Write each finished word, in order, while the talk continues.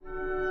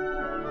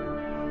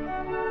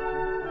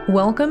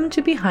Welcome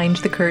to Behind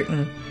the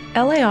Curtain,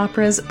 LA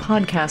Opera's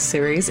podcast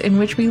series in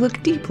which we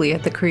look deeply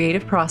at the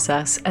creative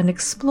process and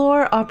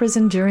explore opera's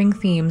enduring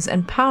themes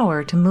and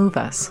power to move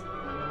us.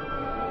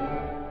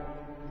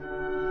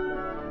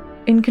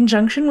 In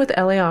conjunction with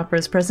LA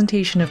Opera's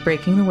presentation of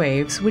Breaking the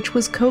Waves, which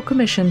was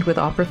co-commissioned with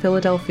Opera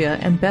Philadelphia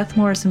and Beth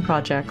Morrison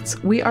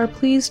Projects, we are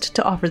pleased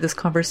to offer this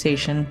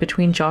conversation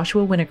between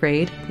Joshua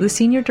Winograde, the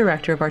Senior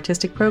Director of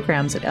Artistic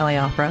Programs at LA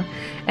Opera,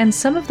 and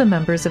some of the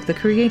members of the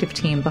creative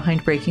team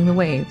behind Breaking the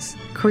Waves,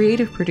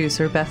 creative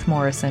producer Beth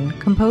Morrison,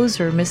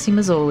 composer Missy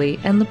Mazzoli,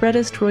 and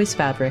librettist Royce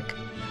Vadrick.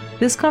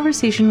 This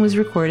conversation was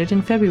recorded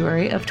in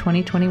February of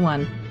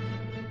 2021.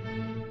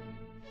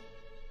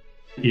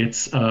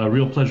 It's a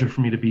real pleasure for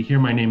me to be here.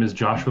 My name is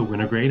Joshua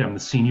Winograde. I'm the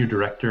Senior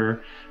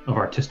Director of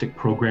Artistic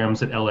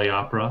Programs at LA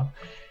Opera.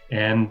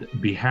 And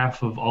on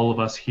behalf of all of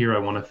us here, I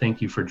want to thank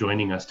you for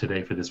joining us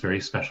today for this very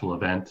special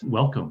event.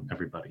 Welcome,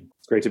 everybody.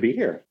 It's great to be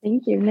here.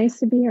 Thank you. Nice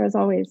to be here as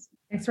always.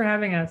 Thanks for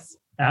having us.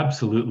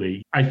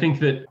 Absolutely. I think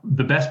that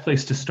the best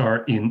place to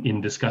start in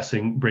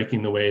discussing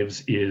Breaking the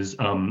Waves is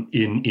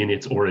in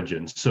its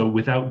origins. So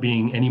without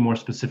being any more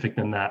specific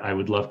than that, I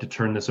would love to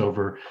turn this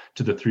over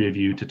to the three of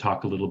you to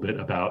talk a little bit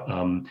about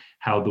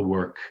how the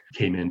work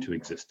came into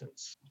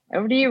existence.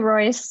 Over to you,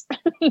 Royce.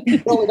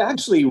 Well, it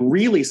actually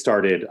really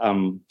started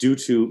due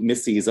to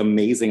Missy's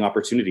amazing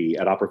opportunity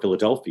at Opera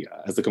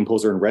Philadelphia as a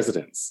composer in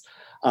residence.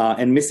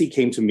 And Missy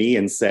came to me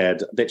and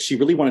said that she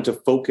really wanted to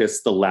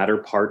focus the latter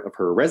part of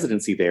her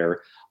residency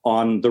there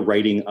on the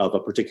writing of a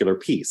particular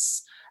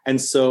piece.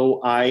 And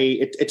so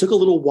it took a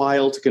little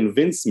while to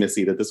convince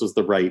Missy that this was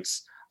the right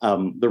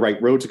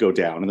road to go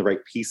down and the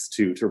right piece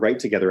to write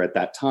together at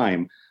that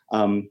time.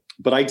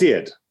 But I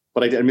did.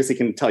 And Missy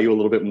can tell you a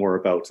little bit more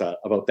about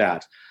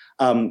that.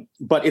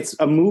 But it's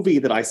a movie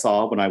that I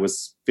saw when I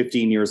was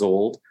 15 years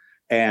old,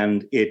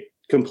 and it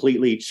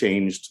completely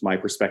changed my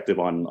perspective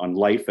on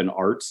life and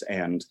art.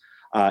 And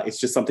it's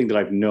just something that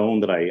I've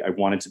known that I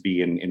wanted to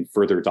be in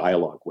further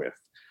dialogue with.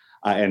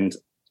 And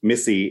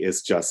Missy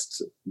is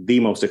just the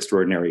most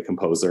extraordinary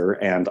composer.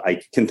 And I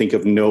can think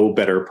of no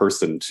better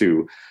person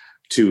to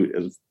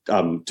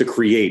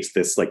create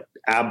this like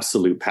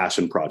absolute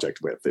passion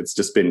project with.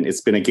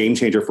 It's been a game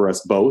changer for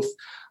us both.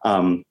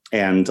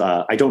 And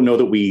I don't know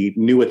that we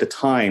knew at the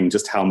time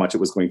just how much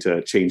it was going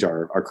to change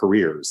our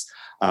careers.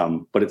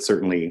 But it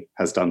certainly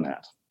has done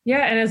that.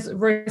 Yeah, and as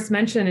Royce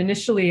mentioned,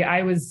 initially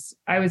I was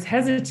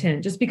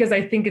hesitant just because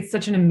I think it's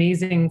such an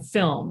amazing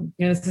film.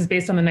 You know, this is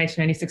based on the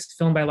 1996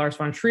 film by Lars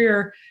von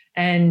Trier,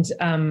 and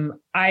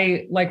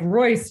I, like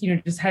Royce,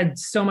 just had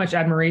so much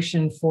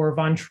admiration for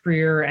von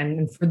Trier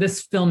and for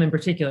this film in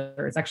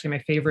particular. It's actually my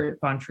favorite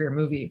von Trier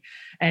movie,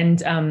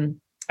 and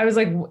I was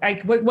like,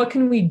 what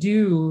can we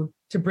do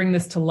to bring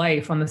this to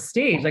life on the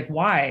stage? Like,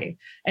 why?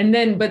 And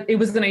then, but it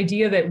was an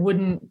idea that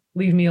wouldn't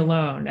leave me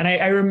alone. And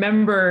I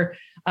remember,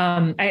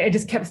 I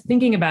just kept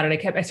thinking about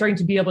it. I starting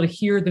to be able to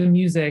hear the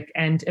music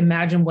and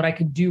imagine what I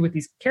could do with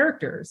these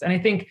characters. And I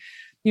think,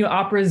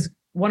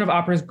 one of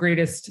opera's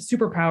greatest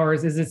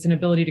superpowers is its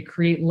ability to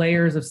create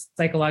layers of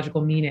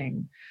psychological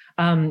meaning.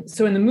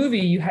 So in the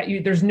movie,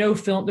 there's no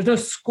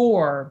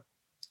score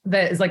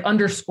that is like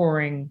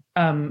underscoring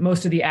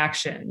most of the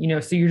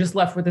action, so you're just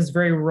left with this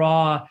very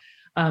raw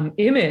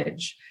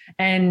image.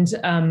 And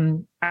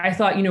I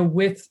thought,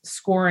 with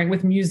scoring,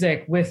 with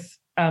music, with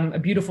a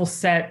beautiful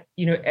set,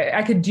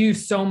 I could do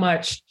so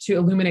much to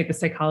illuminate the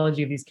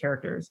psychology of these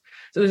characters.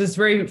 So there's this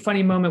very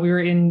funny moment. We were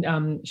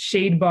in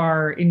Shade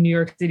Bar in New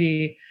York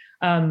City,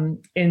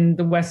 in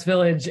the West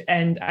Village,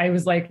 and I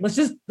was like, let's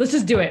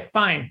just do it.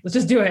 Fine, let's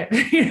just do it.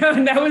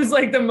 And that was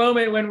like the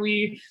moment when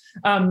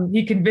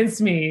he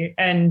convinced me,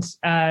 and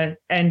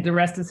the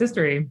rest is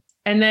history.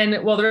 And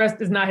then, well, the rest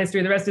is not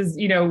history. The rest is,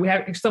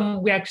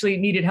 we actually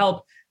needed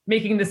help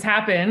making this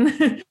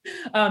happen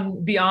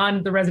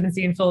beyond the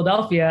residency in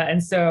Philadelphia.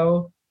 And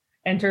so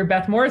enter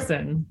Beth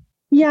Morrison.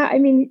 Yeah. I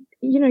mean,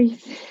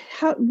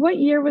 what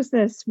year was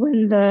this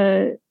when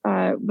the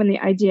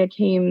idea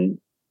came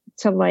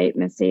to light,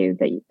 Missy,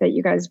 that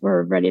you guys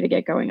were ready to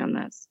get going on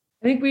this?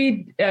 I think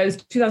it was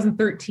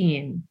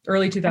 2013,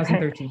 early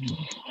 2013.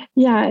 Okay.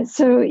 Yeah.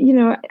 So,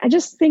 I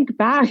just think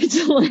back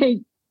to like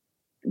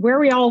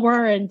where we all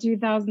were in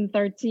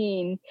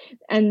 2013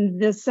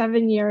 and the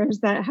 7 years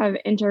that have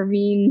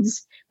intervened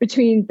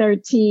between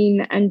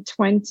 13 and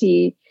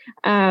 20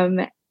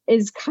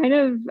 is kind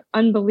of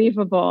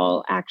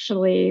unbelievable,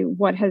 actually,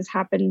 what has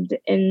happened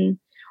in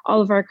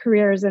all of our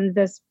careers. And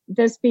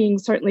this being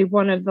certainly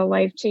one of the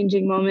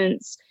life-changing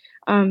moments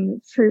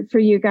for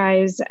you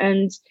guys.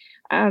 And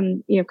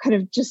kind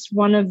of just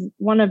one of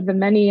the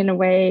many, in a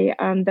way,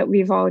 that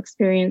we've all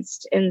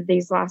experienced in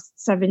these last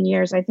 7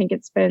 years. I think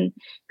it's been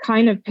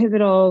kind of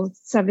pivotal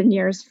 7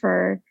 years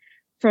for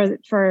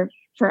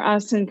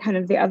us and kind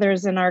of the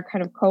others in our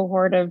kind of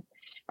cohort of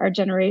our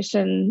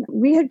generation.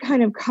 We had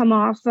kind of come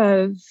off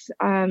of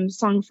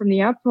Song from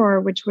the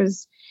Uproar, which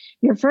was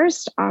your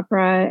first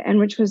opera and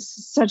which was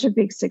such a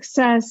big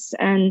success.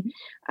 And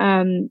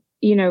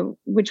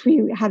which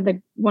we had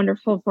the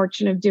wonderful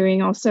fortune of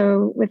doing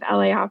also with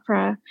LA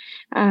Opera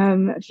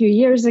a few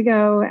years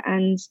ago,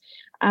 and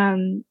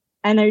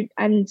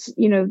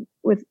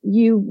with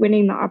you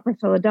winning the Opera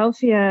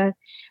Philadelphia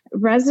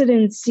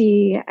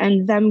residency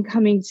and them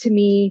coming to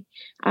me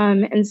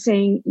and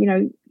saying,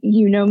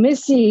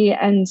 Missy,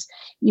 and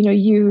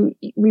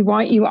we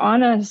want you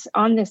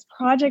on this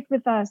project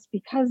with us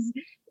because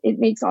it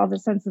makes all the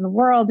sense in the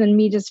world, and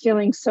me just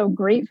feeling so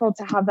grateful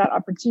to have that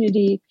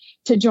opportunity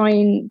to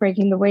join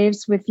Breaking the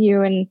Waves with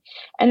you, and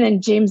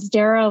then James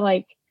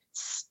Dara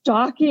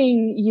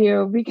stalking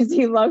you because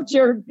he loved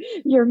your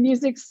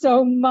music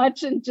so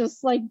much, and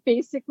just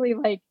basically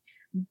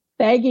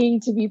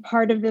begging to be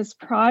part of this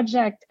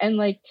project, and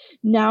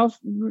now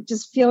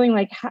just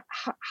feeling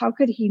how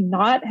could he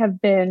not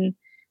have been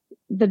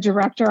the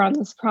director on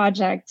this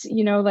project?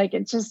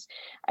 It's just,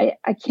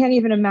 I can't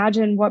even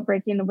imagine what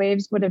Breaking the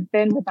Waves would have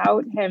been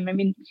without him. I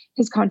mean,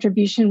 his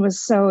contribution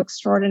was so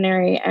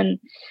extraordinary, and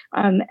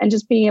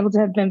just being able to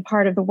have been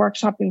part of the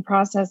workshopping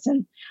process,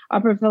 and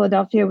Opera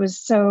Philadelphia was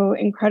so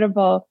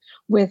incredible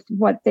with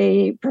what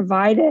they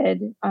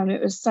provided.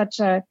 It was such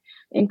a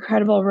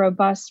incredible,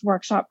 robust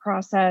workshop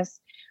process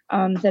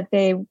that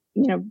they,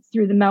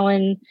 through the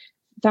Mellon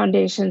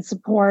Foundation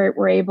support,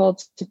 were able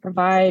to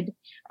provide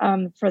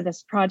for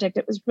this project.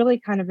 It was really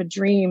kind of a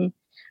dream,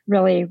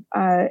 really,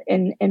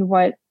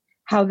 in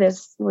how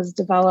this was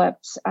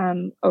developed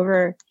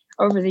over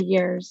the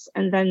years,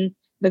 and then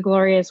the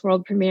glorious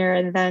world premiere,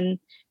 and then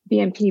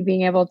BMP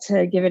being able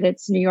to give it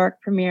its New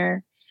York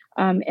premiere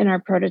in our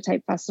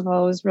prototype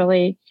festival was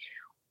really,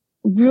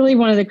 really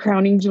one of the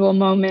crowning jewel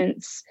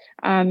moments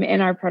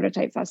in our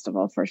prototype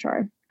festival, for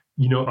sure.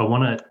 I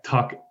want to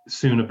talk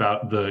soon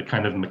about the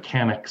kind of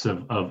mechanics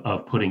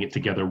of putting it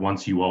together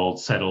once you all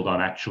settled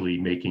on actually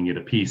making it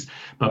a piece.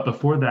 But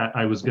before that,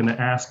 I was going to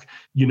ask,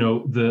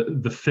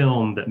 the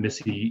film that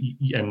Missy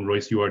and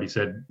Royce, you already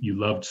said you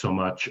loved so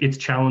much. It's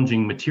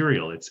challenging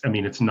material.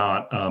 It's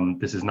not,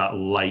 this is not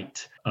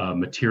light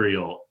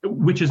material,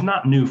 which is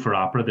not new for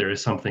opera. There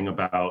is something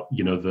about,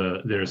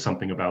 there is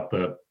something about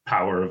the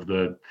power of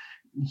the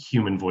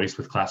human voice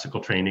with classical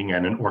training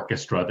and an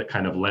orchestra that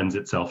kind of lends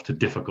itself to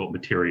difficult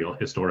material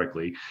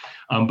historically.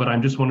 But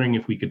I'm just wondering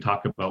if we could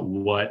talk about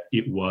what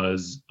it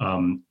was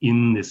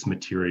in this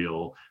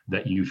material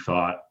that you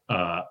thought,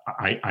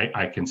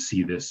 I can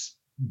see this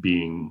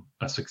being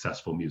a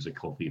successful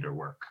musical theater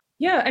work.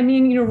 Yeah, I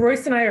mean,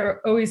 Royce and I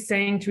are always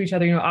saying to each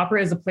other,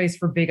 opera is a place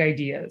for big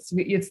ideas.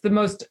 It's the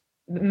most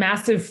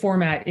massive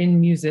format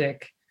in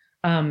music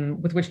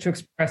with which to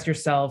express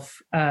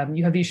yourself.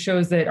 You have these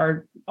shows that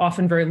are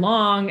often very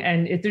long,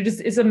 and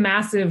it's a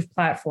massive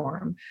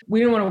platform. We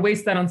didn't want to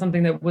waste that on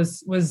something that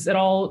was at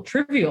all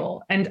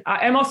trivial. And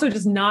I'm also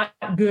just not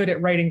good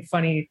at writing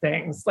funny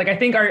things. I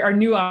think our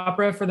new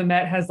opera for the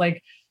Met has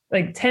like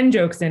 10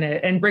 jokes in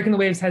it, and Breaking the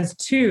Waves has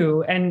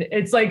 2. And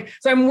it's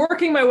so I'm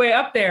working my way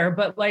up there,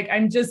 but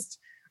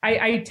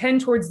I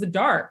tend towards the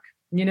dark.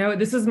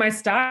 This is my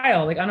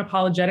style,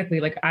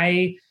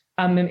 unapologetically.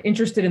 I'm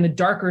interested in the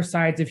darker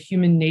sides of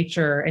human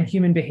nature and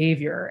human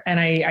behavior. And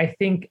I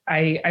think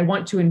I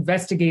want to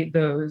investigate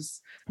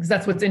those because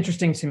that's what's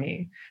interesting to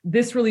me.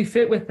 This really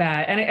fit with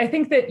that. And I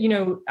think that,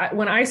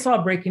 when I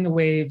saw Breaking the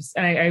Waves,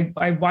 and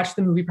I watched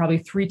the movie probably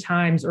 3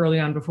 times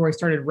early on before I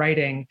started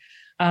writing,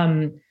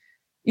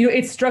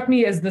 it struck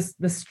me as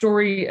the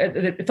story,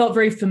 it felt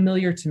very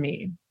familiar to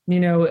me.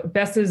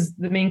 Bess is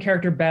the main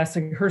character, Bess,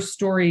 and her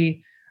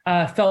story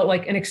felt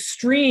like an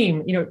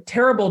extreme,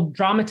 terrible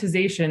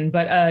dramatization,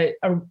 but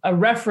a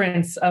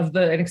reference of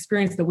an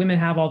experience that women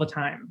have all the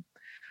time.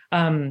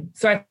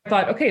 So I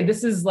thought, okay,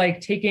 this is like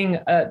taking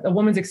a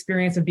woman's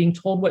experience of being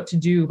told what to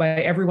do by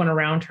everyone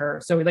around her.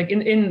 So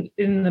in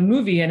the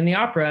movie and in the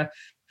opera,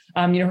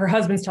 her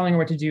husband's telling her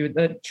what to do.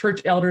 The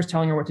church elders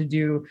telling her what to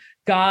do.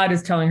 God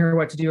is telling her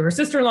what to do. Her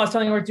sister-in-law is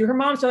telling her what to do. Her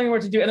mom's telling her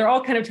what to do. And they're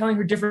all kind of telling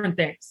her different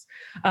things.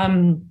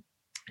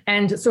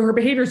 And so her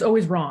behavior is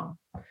always wrong.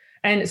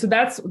 And so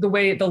that's the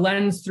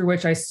lens through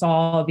which I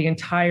saw the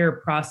entire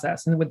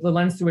process, and with the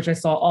lens through which I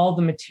saw all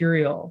the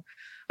material.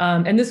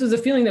 And this was a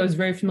feeling that was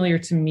very familiar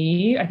to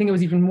me. I think it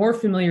was even more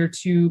familiar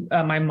to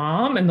my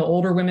mom and the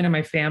older women in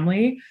my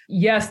family.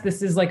 Yes,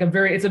 this is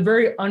it's a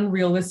very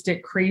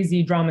unrealistic,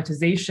 crazy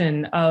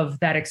dramatization of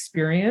that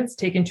experience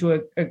taken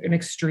to an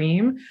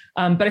extreme.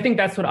 But I think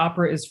that's what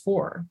opera is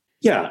for.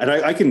 Yeah, and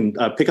I can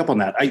pick up on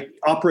that.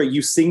 Opera,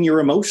 you sing your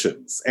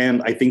emotions.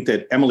 And I think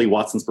that Emily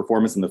Watson's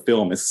performance in the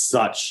film is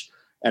such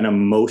an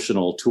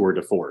emotional tour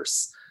de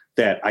force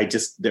that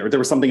there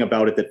was something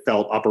about it that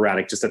felt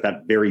operatic just at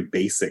that very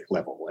basic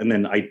level. And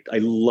then I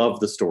love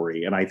the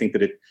story. And I think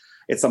that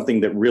it's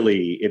something that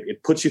really,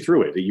 it puts you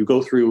through it. You're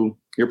put through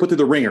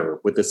the ringer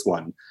with this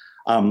one.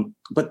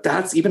 But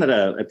that's even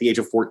at the age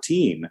of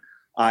 14,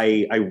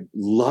 I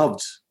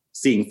loved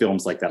seeing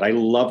films like that. I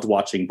loved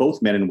watching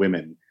both men and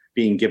women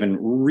being given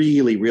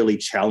really, really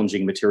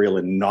challenging material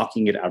and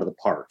knocking it out of the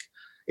park.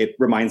 It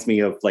reminds me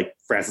of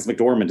Frances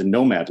McDormand in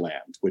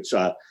Nomadland, which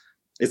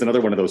is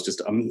another one of those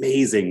just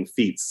amazing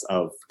feats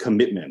of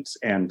commitment.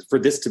 And for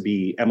this to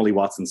be Emily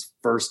Watson's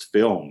first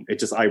film,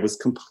 I was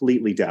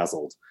completely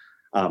dazzled.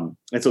 And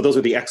so those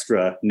are the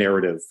extra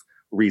narrative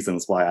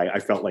reasons why I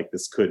felt like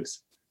this could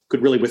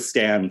really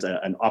withstand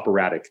an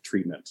operatic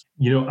treatment.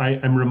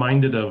 I'm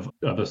reminded of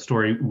a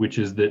story, which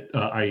is that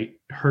I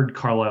heard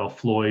Carlisle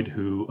Floyd,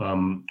 who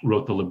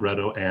wrote the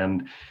libretto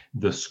and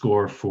the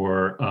score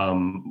for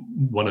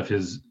one of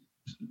his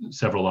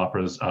several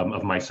operas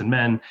of Mice and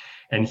Men,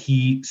 and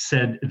he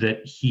said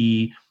that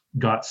he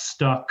got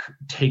stuck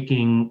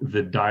taking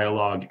the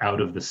dialogue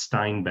out of the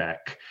Steinbeck,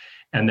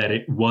 and that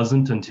it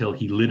wasn't until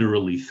he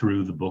literally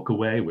threw the book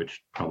away,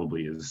 which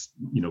probably is,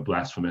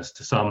 blasphemous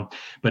to some,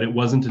 but it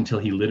wasn't until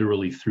he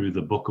literally threw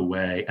the book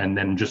away and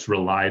then just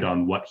relied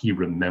on what he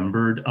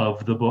remembered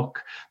of the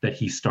book that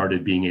he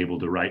started being able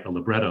to write a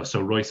libretto.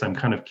 So Royce, I'm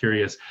kind of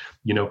curious,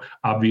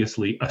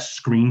 obviously a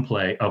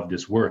screenplay of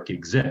this work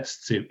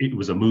exists. It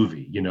was a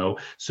movie,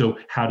 so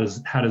how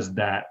does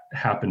that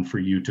happen for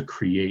you to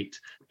create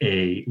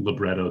a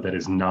libretto that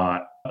is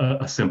not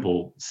a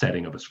simple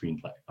setting of a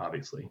screenplay,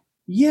 obviously?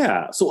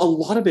 Yeah, so a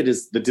lot of it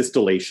is the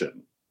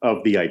distillation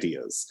of the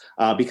ideas.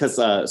 Because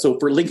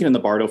for Lincoln and the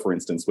Bardo, for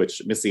instance,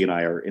 which Missy and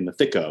I are in the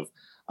thick of,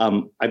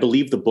 I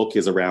believe the book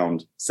is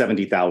around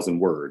 70,000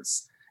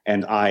 words,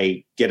 and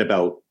I get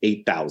about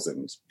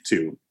 8,000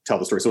 to tell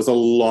the story. So it's a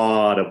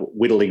lot of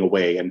whittling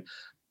away. And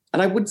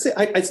I would say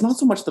it's not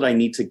so much that I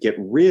need to get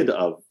rid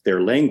of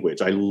their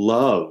language. I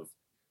love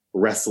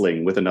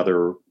wrestling with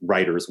another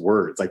writer's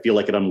words. I feel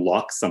like it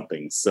unlocks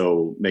something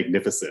so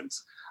magnificent.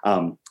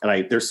 And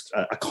there's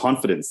a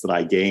confidence that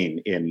I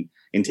gain in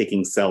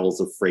taking cells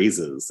of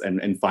phrases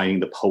and finding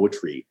the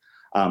poetry.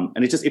 And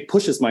it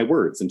pushes my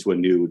words into a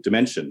new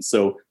dimension.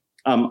 So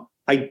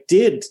I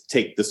did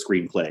take the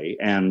screenplay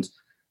and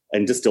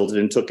distilled it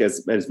and took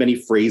as many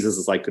phrases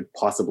as I could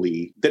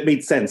possibly, that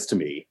made sense to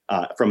me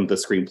from the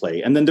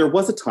screenplay. And then there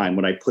was a time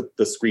when I put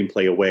the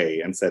screenplay away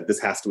and said, this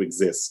has to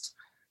exist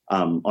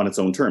on its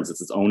own terms.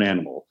 It's its own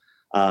animal.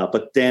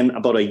 But then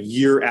about a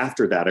year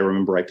after that, I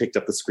remember I picked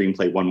up the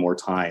screenplay one more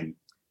time,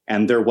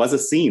 and there was a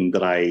scene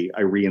that I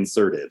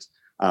reinserted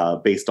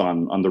based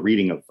on the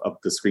reading of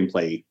the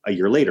screenplay a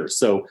year later.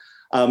 So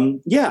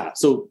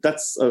so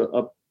that's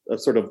a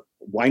sort of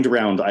wind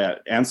around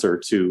answer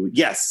to,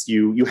 yes,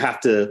 you have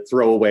to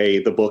throw away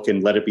the book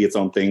and let it be its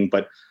own thing,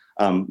 but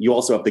you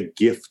also have the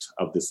gift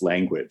of this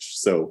language.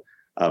 So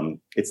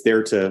it's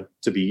there to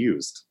be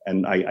used,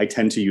 and I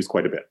tend to use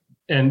quite a bit.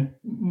 And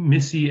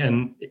Missy,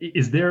 and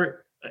is there,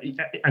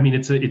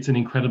 it's an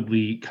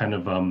incredibly kind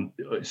of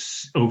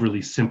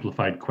overly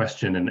simplified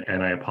question,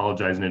 and I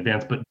apologize in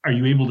advance, but are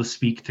you able to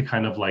speak to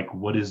kind of like,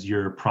 what is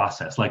your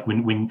process? Like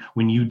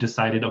when you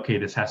decided, okay,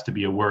 this has to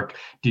be a work,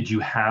 did you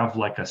have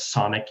like a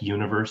sonic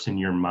universe in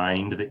your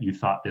mind that you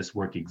thought this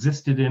work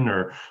existed in,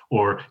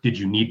 or did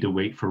you need to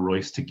wait for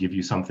Royce to give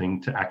you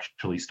something to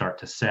actually start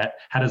to set?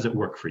 How does it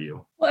work for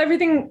you? Well,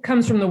 everything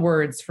comes from the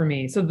words for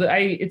me. So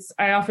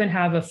I often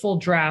have a full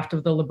draft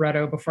of the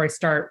libretto before I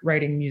start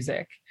writing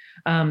music.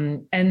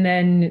 And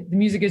then the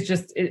music is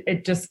just,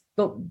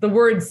 the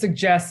words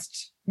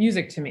suggest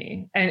music to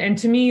me. And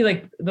to me,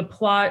 like, the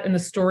plot and the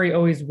story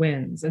always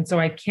wins. And so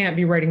I can't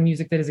be writing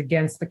music that is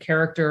against the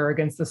character or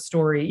against the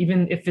story,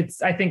 even if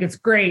I think it's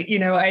great,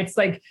 it's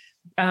like,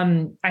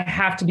 I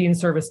have to be in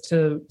service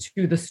to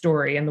the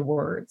story and the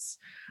words.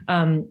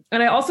 And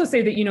I also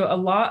say that,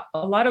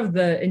 a lot of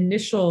the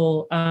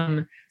initial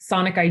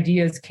sonic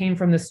ideas came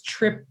from this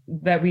trip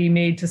that we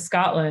made to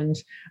Scotland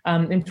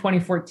in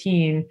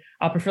 2014.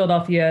 Opera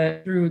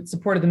Philadelphia, through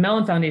support of the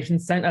Mellon Foundation,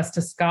 sent us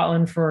to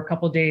Scotland for a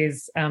couple of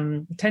days,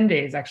 10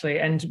 days actually.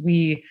 And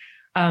we,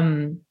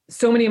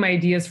 so many of my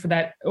ideas for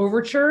that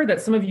overture that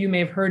some of you may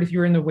have heard if you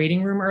were in the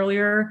waiting room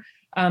earlier,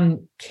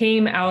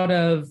 came out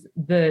of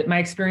my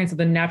experience of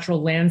the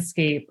natural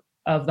landscape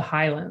of the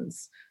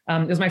Highlands.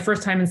 It was my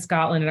first time in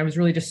Scotland, and I was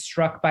really just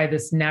struck by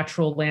this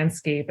natural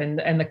landscape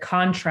and the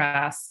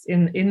contrasts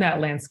in that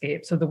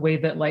landscape. So the way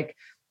that like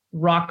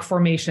rock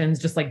formations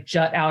just like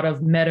jut out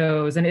of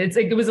meadows, and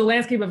it was a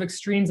landscape of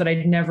extremes that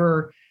I'd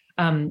never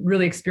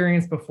really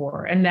experienced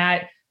before. And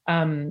that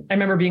I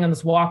remember being on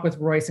this walk with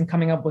Royce and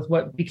coming up with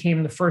what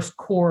became the first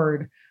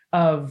chord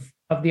of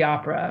the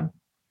opera.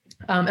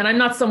 And I'm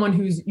not someone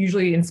who's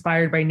usually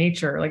inspired by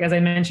nature. Like, as I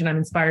mentioned, I'm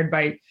inspired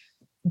by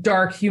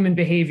dark human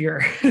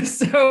behavior.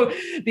 So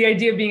the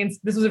idea of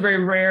this was a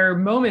very rare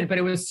moment, but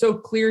it was so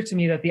clear to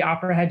me that the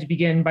opera had to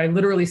begin by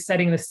literally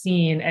setting the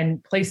scene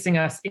and placing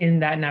us in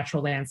that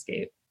natural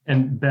landscape.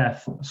 And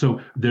Beth,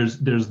 so there's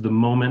the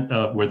moment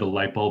of where the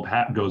light bulb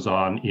goes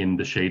on in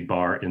the Shade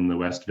Bar in the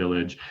West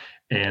Village.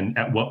 And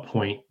at what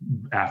point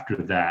after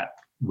that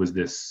was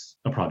this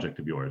a project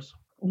of yours?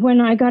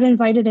 When I got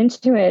invited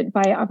into it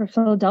by Opera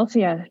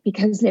Philadelphia,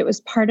 because it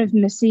was part of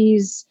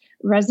Missy's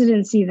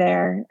residency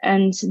there.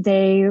 And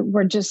they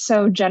were just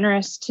so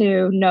generous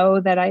to know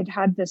that I'd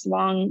had this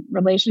long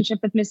relationship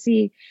with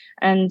Missy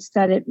and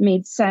that it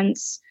made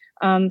sense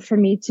for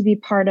me to be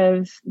part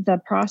of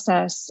the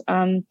process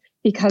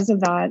because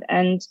of that.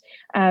 And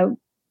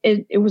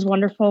it was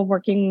wonderful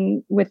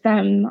working with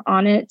them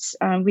on it.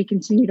 We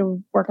continue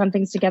to work on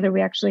things together.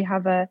 We actually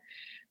have a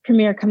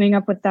premiere coming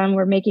up with them.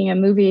 We're making a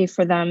movie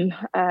for them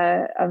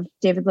of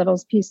David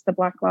Little's piece, The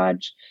Black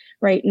Lodge,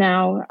 right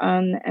now.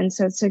 And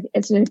so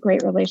it's a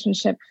great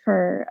relationship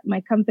for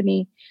my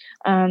company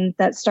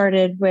that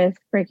started with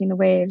Breaking the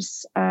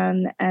Waves.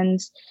 And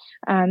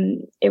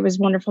it was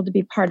wonderful to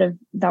be part of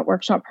that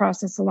workshop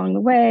process along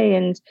the way.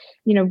 And,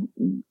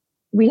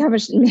 we have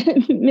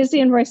Missy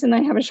and Royce and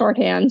I have a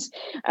shorthand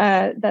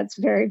that's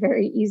very,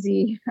 very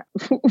easy.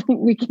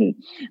 We can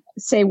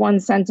say one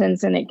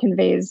sentence and it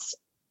conveys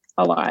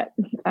a lot.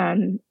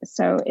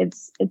 So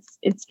it's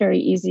very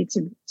easy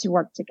to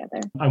work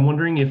together. I'm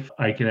wondering if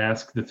I could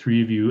ask the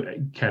three of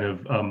you kind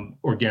of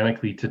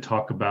organically to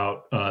talk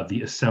about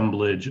the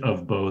assemblage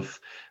of both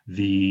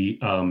the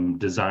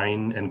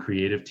design and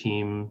creative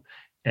team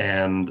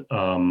and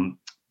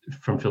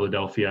from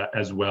Philadelphia,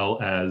 as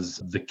well as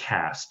the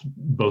cast,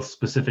 both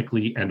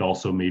specifically and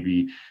also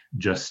maybe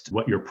just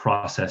what your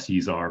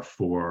processes are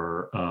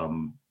for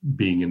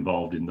being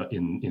involved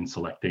in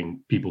selecting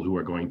people who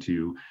are going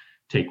to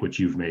take what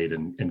you've made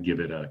and give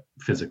it a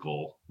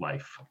physical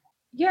life.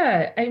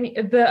 Yeah, I mean,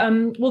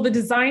 the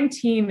design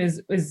team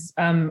is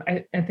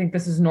I think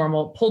this is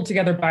normal, pulled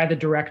together by the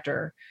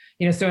director.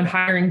 So in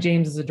hiring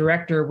James as a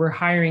director, we're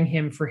hiring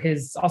him for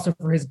his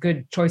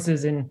good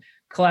choices in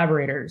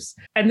collaborators.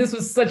 And this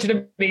was such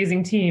an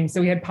amazing team. So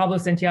we had Pablo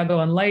Santiago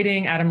on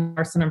lighting, Adam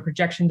Larson on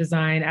projection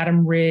design,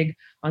 Adam Rigg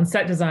on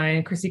set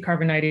design, Chrissy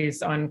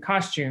Carvanites on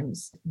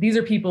costumes. These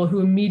are people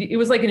who it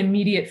was like an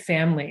immediate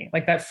family,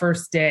 like that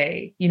first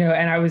day,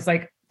 and I was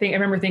like, I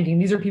remember thinking,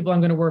 these are people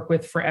I'm going to work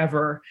with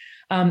forever.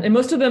 And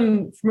most of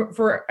them,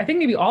 for I think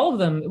maybe all of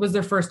them, it was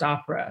their first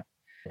opera.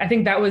 I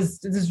think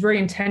this is very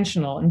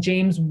intentional. And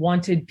James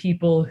wanted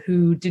people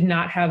who did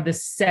not have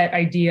this set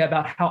idea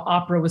about how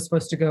opera was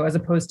supposed to go, as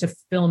opposed to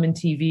film and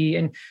TV.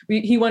 And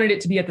he wanted it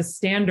to be at the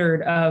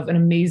standard of an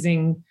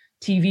amazing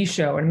TV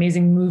show, an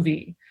amazing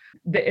movie.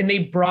 And they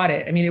brought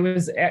it. I mean,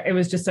 it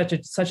was just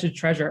such a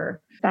treasure.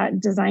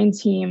 That design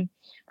team,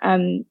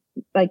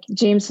 like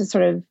James has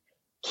sort of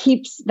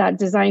keeps that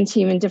design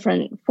team in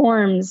different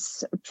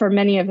forms for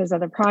many of his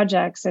other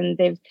projects, and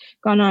they've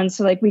gone on.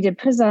 So like we did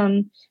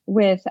Prism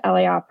with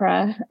LA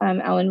Opera,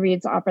 Ellen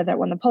Reed's opera that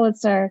won the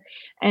Pulitzer,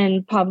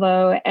 and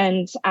Pablo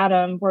and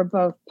Adam were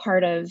both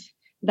part of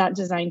that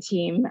design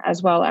team,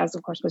 as well as,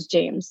 of course, was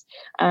James.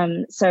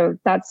 So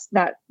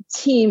that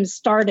team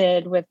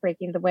started with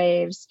Breaking the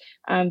Waves,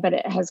 but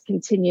it has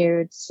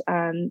continued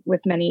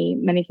with many,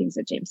 many things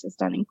that James has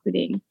done,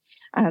 including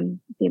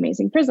the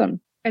amazing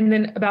Prism. And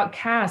then about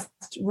cast,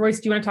 Royce,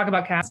 do you want to talk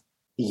about cast?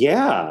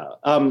 Yeah.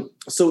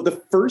 So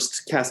the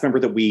first cast member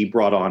that we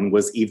brought on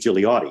was Eve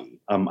Gigliotti,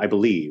 I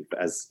believe,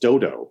 as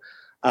Dodo.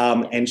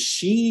 And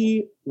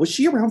was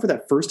she around for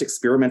that first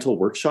experimental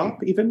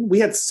workshop even? We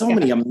had so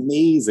many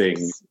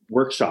amazing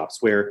workshops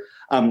where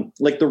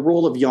like the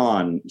role of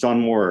John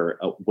Moore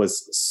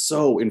was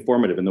so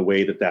informative in the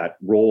way that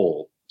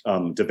role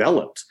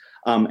developed.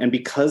 And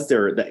because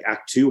the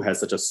Act 2 has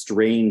such a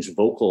strange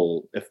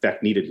vocal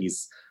effect needed,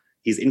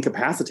 he's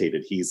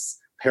incapacitated, he's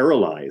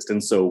paralyzed.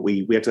 And so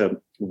we had to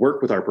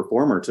work with our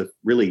performer to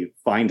really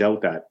find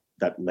out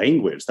that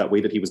language, that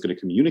way that he was going to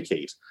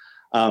communicate.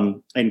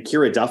 And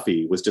Kira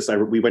Duffy was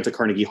we went to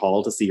Carnegie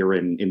Hall to see her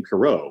in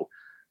Pierrot,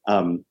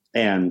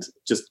 and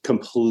just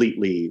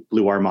completely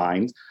blew our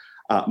minds,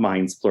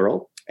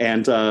 plural.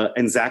 And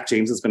Zach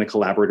James has been a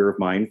collaborator of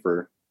mine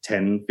for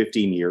 10,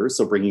 15 years.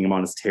 So bringing him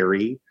on as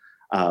Terry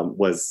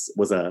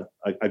was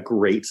a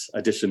great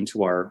addition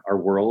to our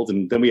world.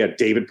 And then we had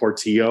David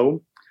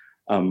Portillo,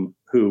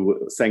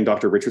 who sang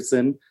Dr.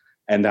 Richardson.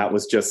 And that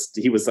was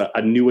he was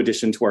a new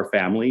addition to our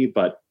family,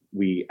 but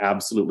we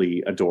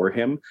absolutely adore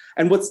him.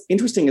 And what's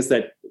interesting is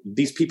that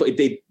these people,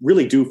 they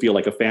really do feel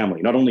like a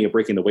family, not only a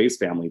Breaking the Waves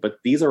family, but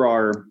these are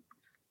our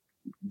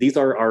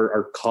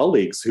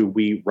colleagues who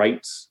we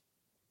write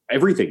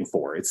everything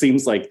for. It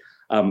seems like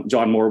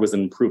John Moore was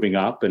improving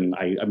up, and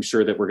I'm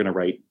sure that we're going to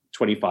write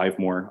 25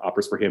 more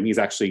operas for him. He's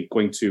actually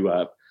going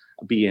to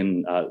be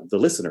in The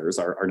Listeners,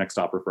 our next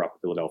opera for Opera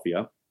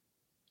Philadelphia.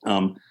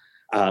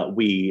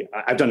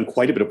 I've done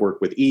quite a bit of work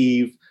with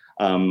Eve.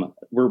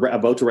 We're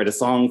about to write a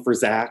song for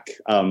Zach.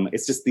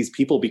 It's just these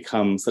people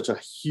become such a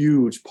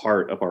huge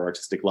part of our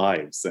artistic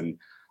lives. And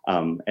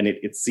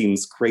it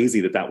seems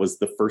crazy that was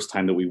the first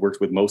time that we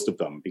worked with most of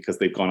them, because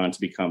they've gone on to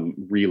become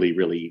really,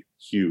 really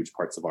huge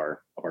parts of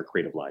our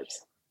creative lives.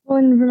 Well,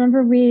 and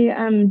remember, we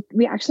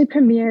actually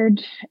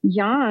premiered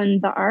Jan,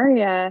 the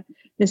aria.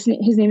 His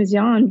name is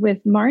Jan,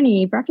 with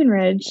Marnie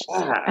Breckenridge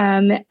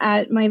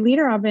at my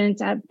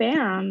Liederabend at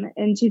BAM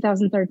in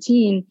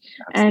 2013.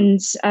 And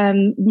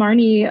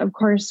Marnie, of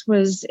course,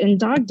 was in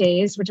Dog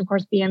Days, which, of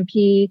course,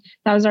 BMP,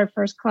 that was our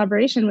first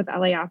collaboration with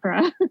LA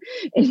Opera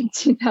in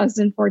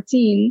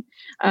 2014,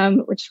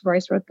 which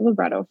Royce wrote the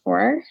libretto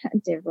for.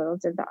 David Little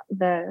did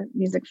the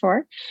music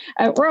for.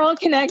 We're all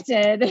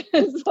connected.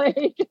 It's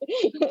like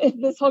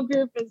this whole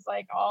group is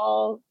like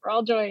we're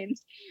all joined.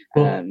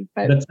 But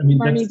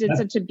Marnie did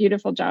such a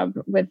beautiful wonderful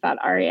job with that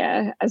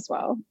aria as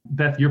well.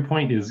 Beth, your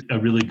point is a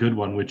really good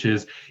one, which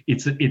is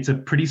it's a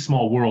pretty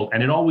small world,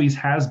 and it always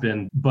has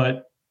been.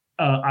 But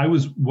I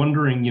was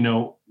wondering,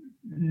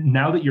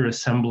 now that you're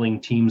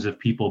assembling teams of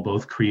people,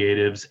 both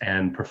creatives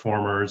and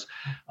performers,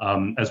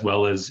 as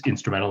well as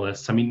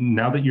instrumentalists, I mean,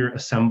 now that you're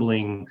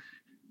assembling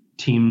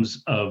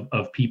teams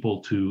of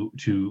people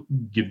to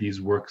give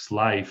these works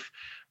life,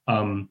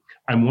 I'm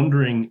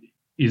wondering,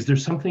 is there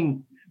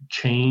something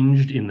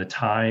changed in the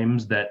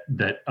times that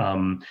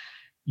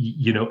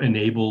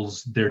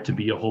enables there to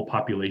be a whole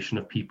population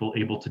of people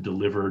able to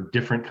deliver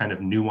different kind of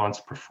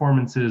nuanced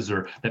performances,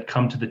 or that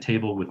come to the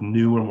table with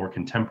new or more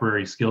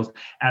contemporary skills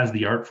as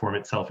the art form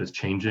itself is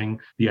changing?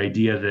 The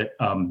idea that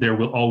there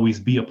will always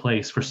be a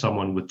place for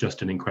someone with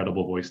just an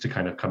incredible voice to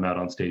kind of come out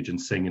on stage and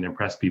sing and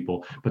impress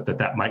people, but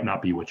that might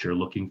not be what you're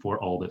looking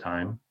for all the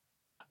time.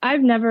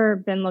 I've never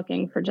been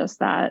looking for just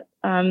that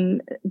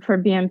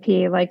for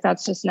BMP. Like,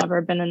 that's just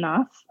never been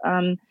enough.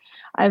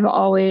 I've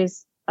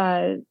always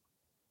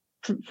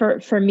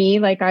for me,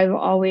 like, I've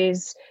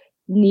always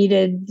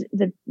needed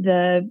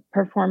the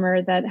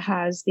performer that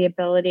has the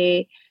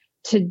ability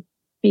to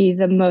be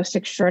the most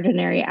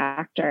extraordinary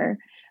actor,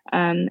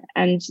 and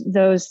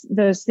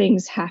those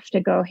things have to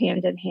go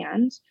hand in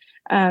hand.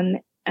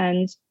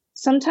 And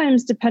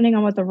sometimes, depending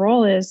on what the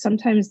role is,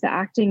 sometimes the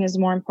acting is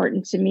more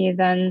important to me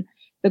than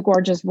the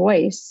gorgeous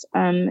voice.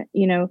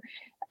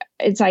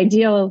 It's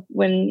ideal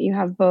when you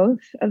have both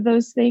of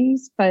those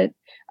things, but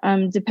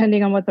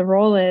depending on what the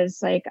role is,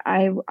 like,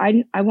 I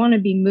want to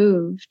be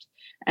moved,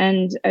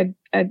 and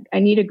I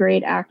need a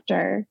great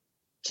actor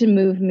to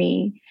move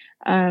me.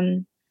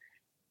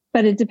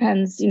 But it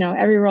depends,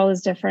 every role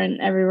is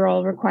different. Every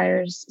role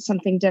requires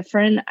something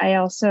different. I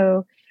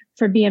also,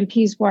 for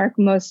BMP's work,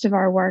 most of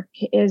our work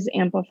is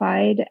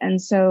amplified. And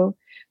so,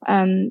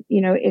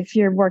 if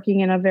you're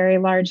working in a very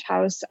large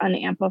house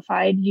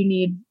unamplified, you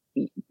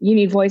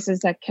need voices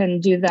that can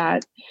do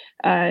that.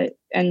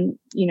 And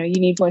you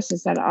need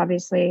voices that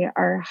obviously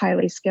are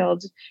highly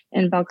skilled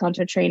in bel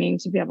canto training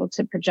to be able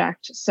to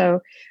project.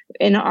 So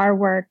in our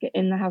work,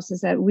 in the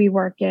houses that we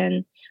work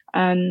in,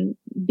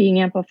 being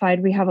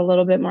amplified, we have a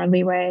little bit more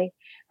leeway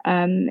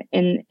in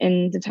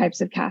the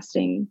types of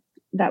casting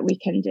that we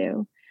can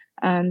do.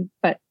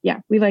 But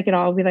yeah, we like it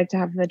all. We like to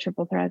have the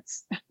triple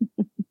threats.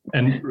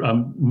 And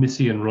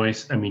Missy and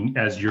Royce, I mean,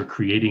 as you're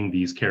creating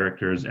these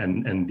characters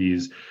and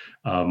these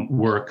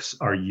works,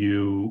 are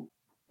you,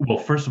 well,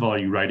 first of all, are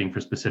you writing for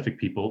specific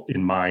people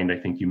in mind? I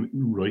think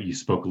you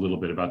spoke a little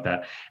bit about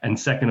that. And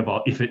second of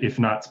all, if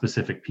not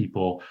specific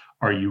people,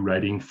 are you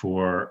writing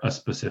for a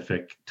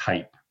specific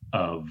type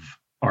of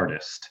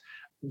artist?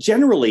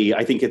 Generally,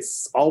 I think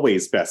it's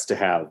always best to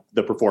have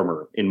the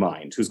performer in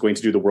mind who's going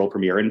to do the world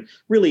premiere. And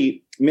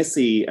really,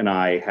 Missy and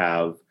I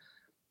have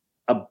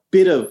a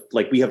bit of,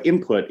 we have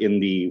input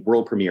in the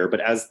world premiere, but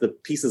as the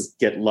pieces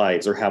get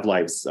lives or have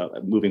lives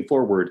moving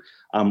forward,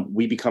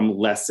 we become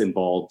less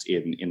involved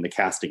in the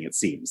casting, it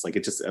seems. So I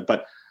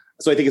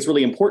think it's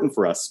really important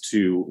for us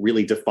to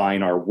really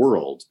define our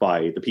world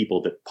by the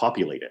people that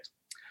populate it.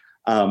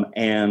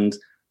 And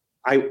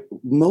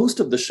most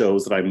of the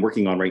shows that I'm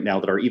working on right now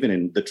that are even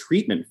in the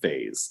treatment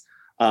phase,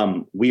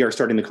 we are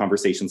starting the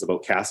conversations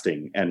about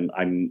casting, and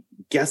I'm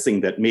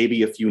guessing that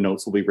maybe a few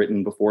notes will be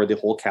written before the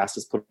whole cast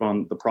is put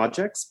on the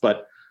projects.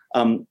 But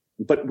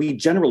we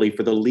generally,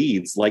 for the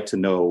leads, like to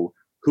know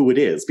who it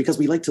is, because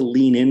we like to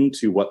lean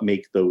into what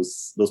make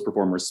those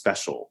performers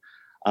special.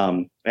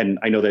 And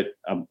I know that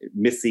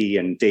Missy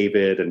and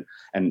David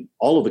and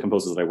all of the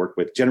composers that I work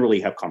with generally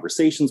have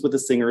conversations with the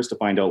singers to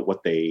find out what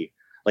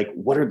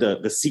are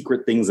the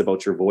secret things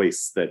about your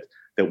voice that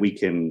we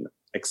can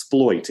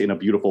exploit in a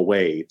beautiful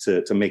way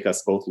to make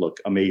us both look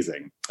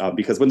amazing.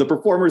 Because when the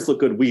performers look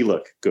good, we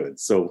look good.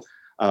 So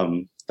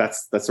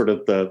that's sort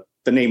of the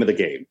name of the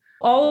game.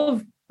 All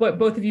of what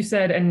both of you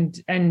said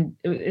and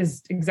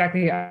is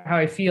exactly how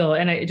I feel.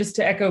 And just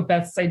to echo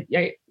Beth's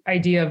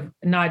idea of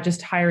not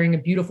just hiring a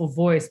beautiful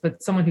voice,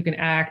 but someone who can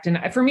act. And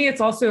for me,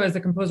 it's also, as a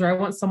composer, I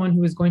want someone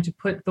who is going to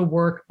put the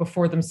work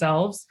before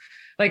themselves.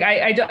 Like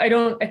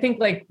I think,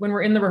 like, when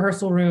we're in the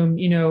rehearsal room,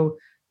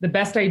 the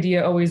best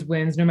idea always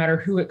wins, no matter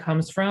who it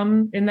comes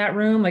from in that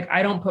room. Like,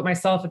 I don't put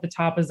myself at the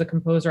top as a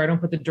composer. I don't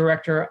put the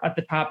director at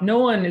the top. No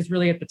one is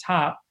really at the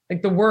top.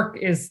 Like, the work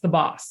is the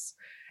boss.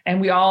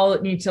 And we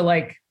all need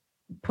to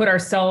put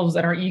ourselves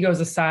and our egos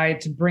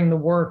aside to bring the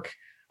work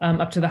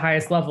up to the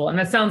highest level. And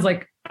that sounds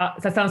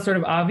sort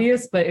of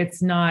obvious, but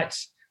it's not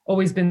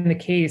always been the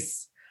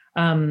case.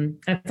 And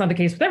it's not the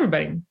case with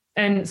everybody.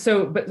 And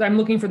so, but I'm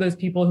looking for those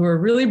people who are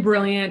really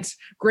brilliant,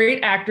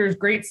 great actors,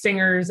 great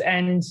singers,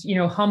 and,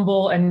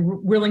 humble and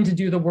willing to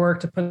do the work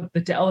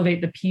to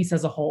elevate the piece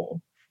as a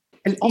whole.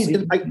 And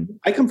also,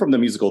 I come from the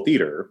musical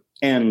theater,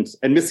 and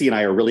Missy and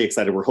I are really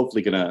excited. We're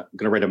hopefully gonna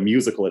write a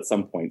musical at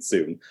some point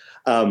soon.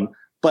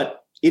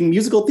 But in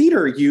musical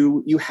theater,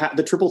 you have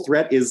the triple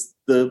threat is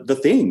the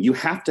thing. You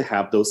have to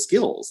have those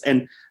skills.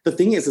 And the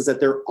thing is that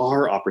there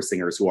are opera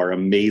singers who are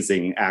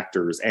amazing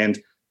actors and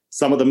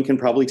Some of them can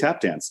probably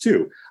tap dance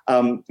too.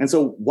 And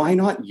so why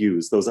not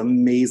use those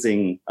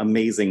amazing,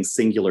 amazing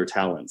singular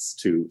talents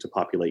to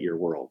populate your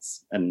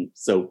worlds? And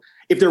so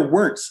if there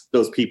weren't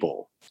those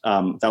people,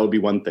 that would be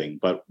one thing.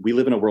 But we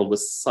live in a world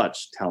with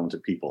such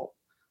talented people.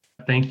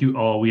 Thank you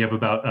all. We have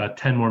about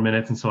 10 more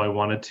minutes, and so I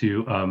wanted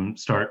to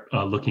start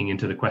looking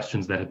into the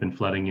questions that have been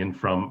flooding in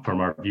from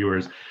our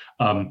viewers.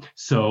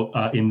 So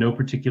in no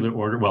particular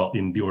order, well,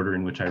 in the order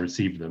in which I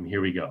received them,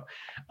 here we go.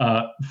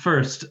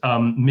 First,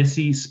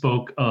 Missy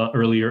spoke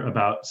earlier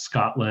about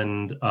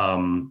Scotland,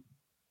 the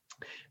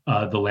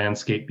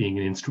landscape being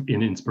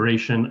an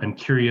inspiration. I'm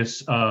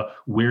curious,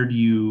 where do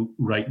you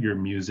write your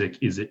music?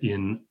 Is it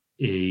in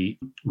a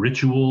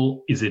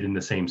ritual? Is it in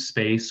the same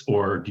space,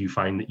 or do you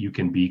find that you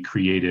can be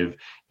creative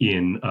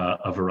in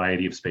a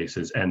variety of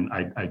spaces? And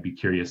I'd be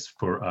curious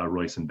for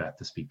Royce and Beth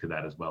to speak to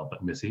that as well.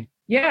 But Missy?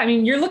 Yeah, I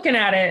mean, you're looking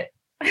at it.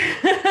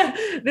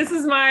 This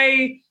is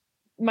my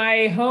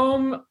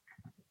home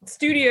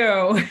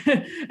studio,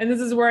 and this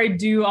is where I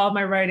do all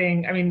my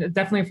writing. I mean,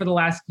 definitely for the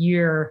last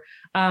year.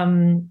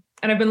 And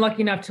I've been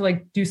lucky enough to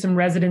like do some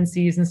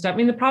residencies and stuff. I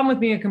mean, the problem with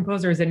being a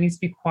composer is it needs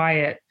to be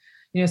quiet.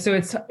 So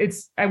it's,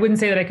 I wouldn't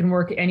say that I can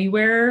work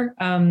anywhere.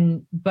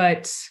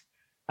 But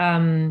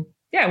when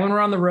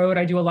we're on the road,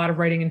 I do a lot of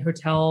writing in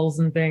hotels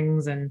and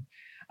things. And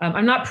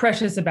I'm not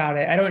precious about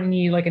it. I don't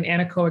need like an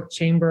anechoic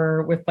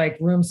chamber with like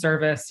room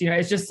service.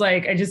 It's just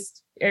like,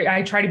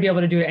 I try to be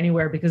able to do it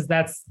anywhere because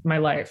that's my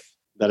life.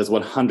 That is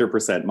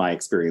 100% my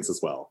experience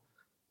as well.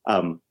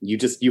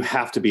 You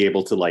have to be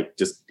able to like,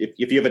 just,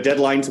 if you have a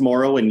deadline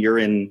tomorrow and you're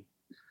in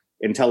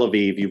Tel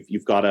Aviv,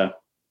 you've got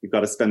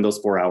to spend those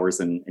 4 hours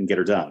and get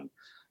her done.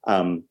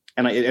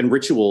 And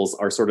rituals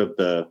are sort of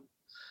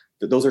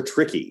those are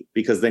tricky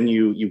because then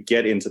you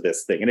get into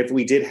this thing. And if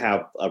we did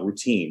have a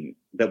routine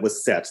that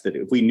was set, that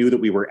if we knew that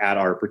we were at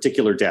our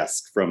particular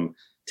desk from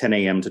 10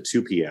 a.m. to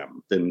 2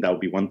 p.m., then that would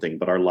be one thing.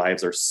 But our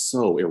lives are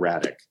so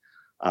erratic.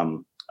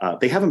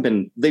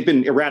 They've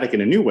been erratic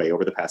in a new way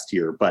over the past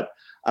year, but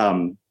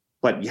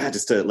yeah,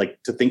 just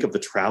to think of the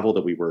travel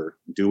that we were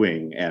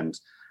doing and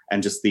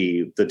just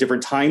the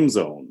different time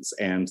zones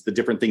and the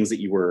different things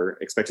that you were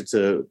expected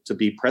to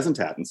be present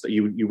at. And so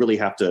you really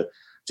have to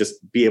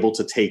just be able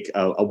to take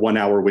a 1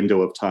 hour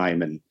window of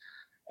time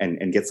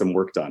and get some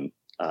work done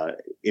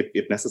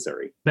if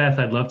necessary. Beth,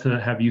 I'd love to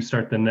have you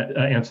start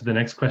answer the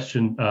next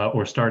question,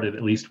 or start it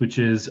at least, which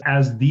is,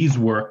 as these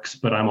works,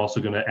 but I'm also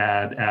going to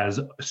add, as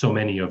so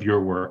many of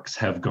your works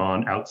have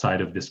gone outside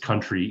of this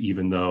country,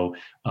 even though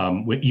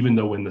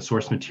when the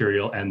source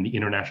material and the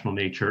international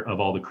nature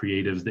of all the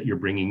creatives that you're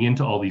bringing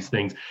into all these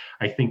things,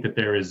 I think that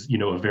there is,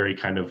 a very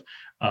kind of,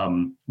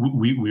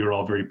 we are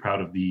all very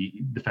proud of the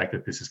fact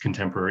that this is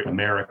contemporary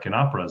American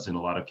operas in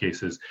a lot of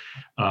cases.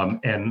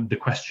 And the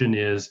question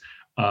is,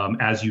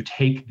 as you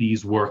take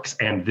these works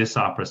and this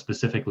opera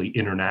specifically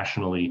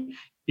internationally,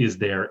 is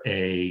there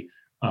a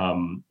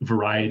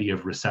variety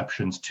of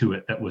receptions to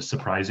it that was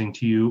surprising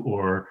to you,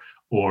 or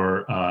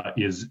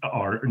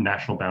are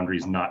national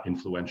boundaries not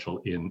influential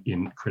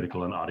in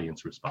critical and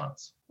audience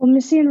response? Well,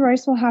 Missy and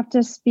Royce will have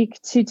to speak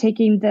to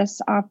taking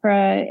this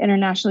opera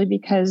internationally,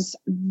 because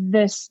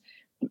this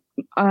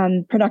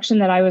production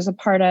that I was a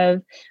part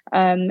of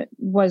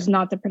was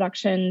not the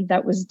production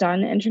that was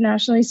done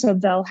internationally, so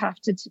they'll have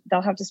to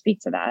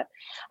speak to that.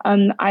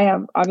 I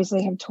have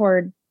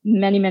toured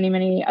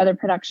many other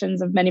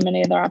productions of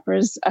many other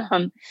operas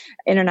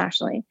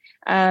internationally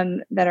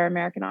that are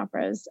American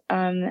operas,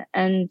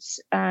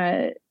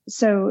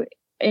 so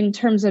in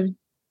terms of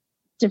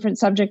different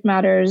subject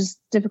matters,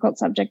 difficult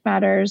subject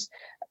matters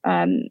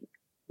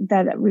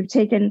that we've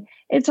taken,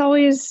 it's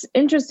always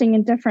interesting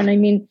and different. I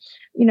mean,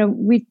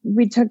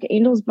 we took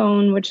Angel's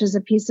Bone, which is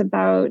a piece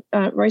about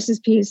Royce's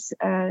piece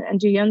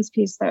and Ju Yun's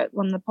piece that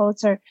won the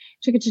Pulitzer,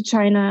 took it to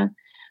China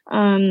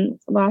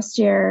last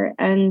year.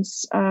 And,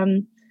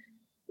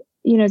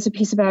 it's a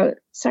piece about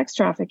sex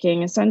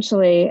trafficking,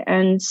 essentially.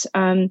 And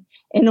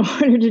in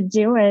order to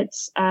do it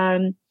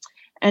and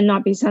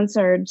not be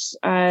censored,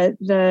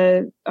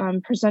 the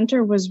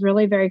presenter was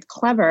really very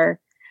clever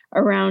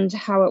around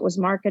how it was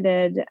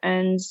marketed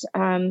and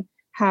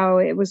how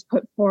it was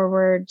put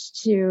forward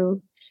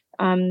to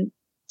the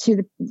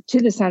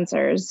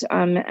censors,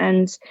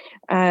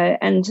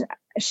 and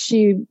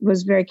she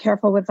was very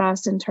careful with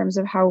us in terms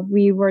of how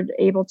we were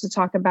able to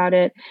talk about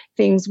it,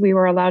 things we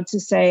were allowed to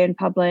say in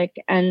public,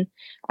 and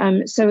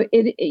so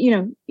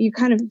you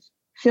kind of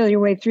feel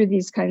your way through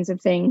these kinds of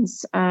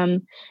things,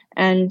 and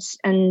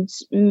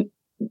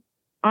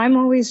I'm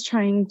always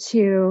trying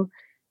to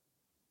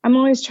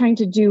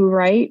do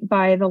right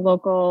by the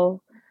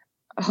local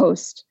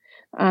host,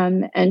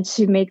 and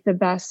to make the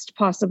best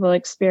possible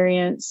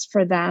experience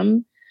for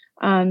them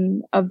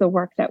of the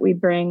work that we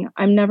bring.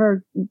 I'm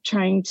never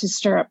trying to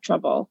stir up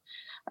trouble.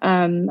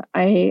 I'm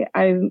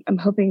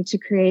hoping to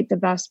create the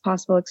best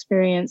possible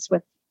experience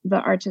with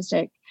the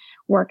artistic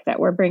work that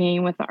we're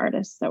bringing, with the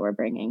artists that we're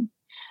bringing.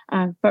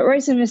 But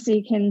Royce and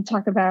Missy can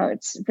talk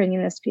about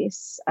bringing this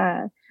piece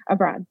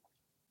abroad.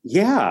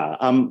 Yeah,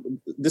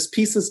 this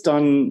piece is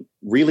done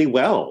really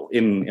well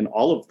in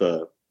all of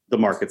the the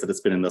markets that it's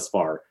been in thus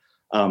far,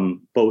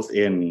 both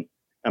in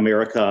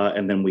America,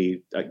 and then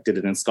we did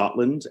it in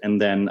Scotland,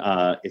 and then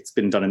it's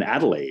been done in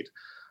Adelaide.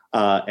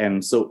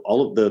 And so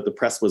all of the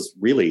press was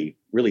really,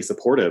 really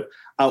supportive.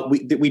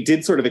 We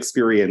did sort of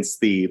experience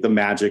the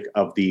magic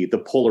of the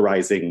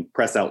polarizing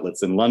press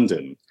outlets in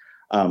London,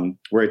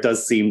 where it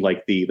does seem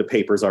like the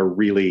papers are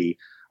really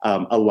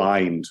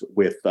aligned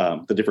with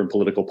the different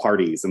political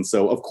parties. And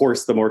so, of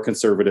course, the more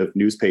conservative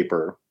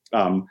newspaper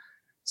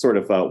sort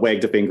of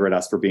wagged a finger at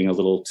us for being a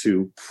little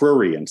too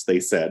prurient, they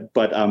said.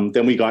 But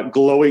then we got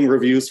glowing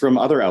reviews from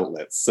other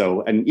outlets.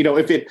 So, and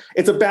if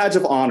it's a badge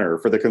of honor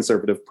for the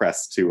conservative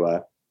press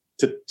to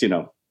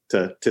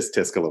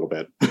tisk a little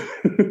bit.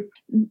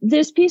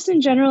 This piece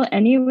in general,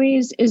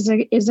 anyways, is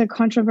a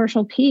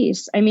controversial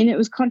piece. I mean, it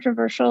was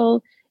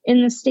controversial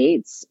in the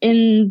States,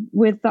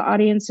 with the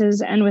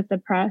audiences and with the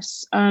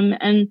press,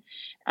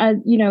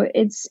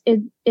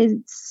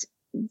 it's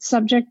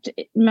subject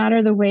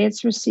matter, the way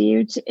it's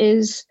received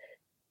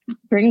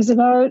brings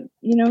about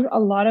a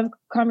lot of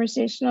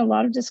conversation, a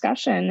lot of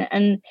discussion,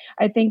 and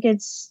I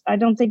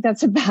don't think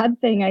that's a bad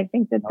thing. I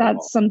think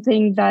that's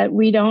something that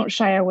we don't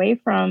shy away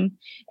from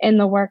in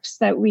the works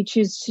that we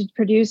choose to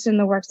produce, in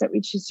the works that we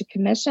choose to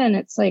commission.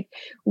 It's like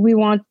we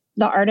want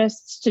the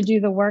artists to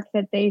do the work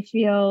that they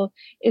feel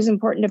is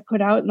important to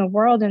put out in the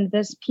world, and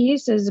this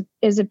piece is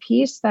a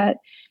piece that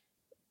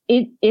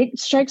it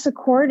strikes a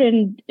chord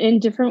in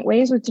different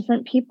ways with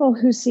different people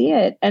who see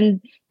it,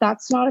 and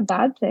that's not a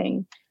bad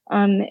thing.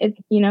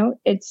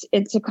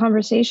 It's a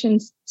conversation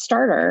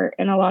starter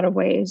in a lot of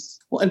ways.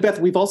 Well, and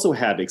Beth, we've also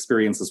had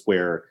experiences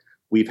where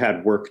we've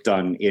had work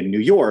done in New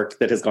York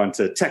that has gone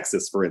to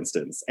Texas, for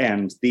instance,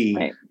 and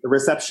the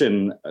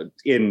reception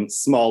in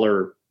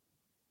smaller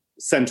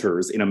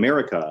centers in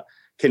America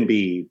can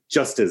be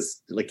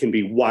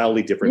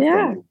wildly different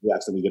from the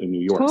US than we get in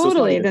New York.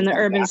 Totally, than the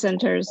urban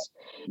centers.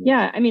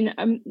 Yeah, I mean,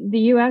 the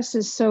US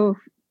is so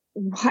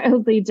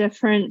wildly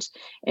different,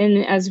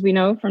 and as we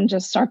know from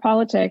just our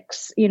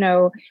politics, we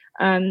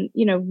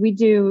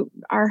do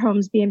our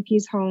homes,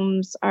 BNP's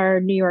homes are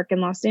New York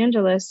and Los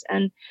Angeles,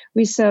 and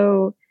we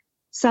so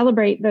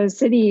celebrate those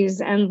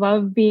cities and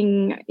love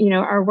being,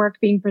 our work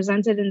being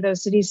presented in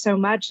those cities so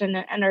much, and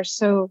are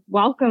so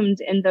welcomed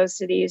in those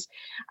cities.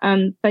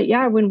 But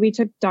yeah, when we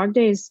took Dog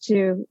Days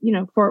to,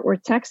 Fort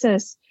Worth,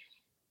 Texas,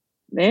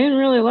 they didn't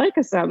really like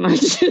us that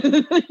much.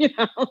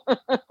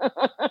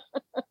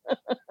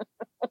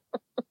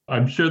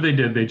 I'm sure they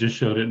did. They just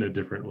showed it in a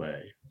different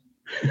way.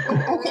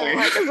 Okay.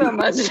 Like us so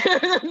much.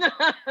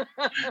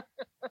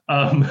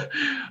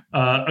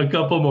 A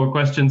couple more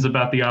questions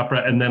about the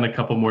opera, and then a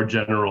couple more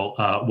general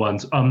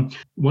ones.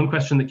 One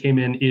question that came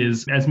in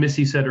is, as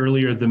Missy said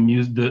earlier, the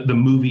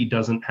movie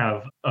doesn't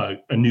have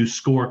a new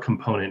score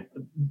component,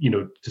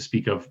 to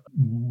speak of.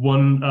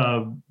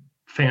 One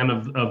fan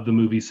of the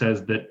movie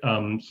says that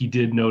he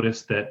did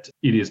notice that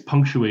it is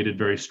punctuated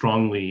very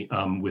strongly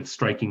with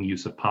striking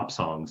use of pop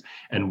songs,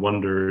 and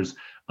wonders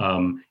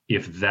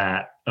if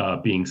that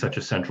being such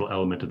a central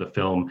element of the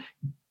film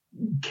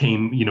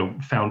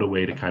found a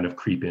way to kind of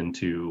creep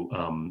into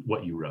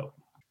what you wrote.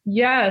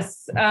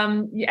 Yes.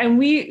 And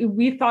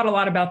we thought a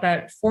lot about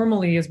that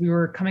formally as we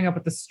were coming up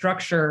with the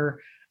structure.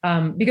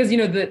 Because,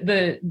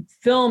 the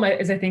film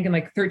is, I think, in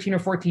like 13 or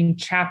 14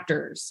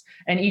 chapters,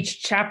 and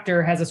each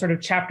chapter has a sort of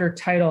chapter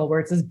title where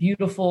it's this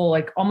beautiful,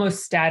 like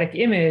almost static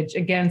image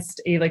against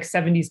a like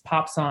 70s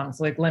pop song.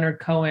 So like Leonard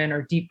Cohen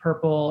or Deep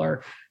Purple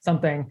or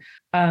something,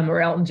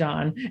 or Elton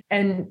John.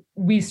 And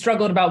we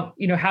struggled about,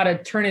 how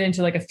to turn it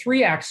into like a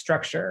 3-act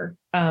structure.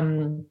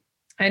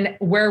 And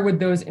where would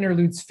those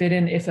interludes fit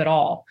in, if at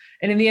all?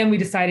 And in the end, we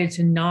decided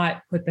to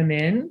not put them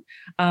in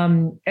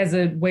as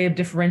a way of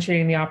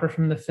differentiating the opera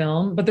from the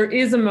film. But there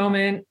is a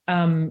moment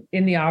in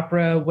the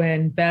opera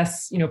when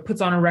Bess,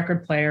 puts on a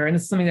record player, and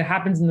this is something that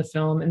happens in the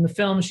film. In the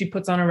film, she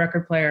puts on a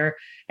record player,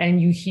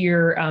 and you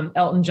hear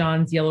Elton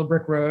John's Yellow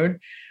Brick Road.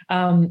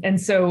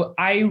 And so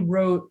I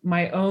wrote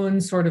my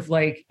own sort of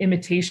like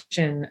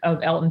imitation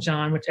of Elton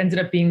John, which ended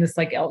up being this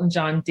like Elton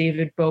John,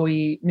 David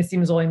Bowie, Missy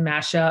Mazzoli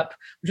mashup,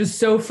 which was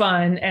so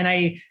fun. And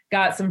I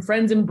got some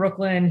friends in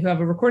Brooklyn who have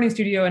a recording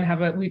studio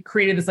and we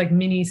created this like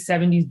mini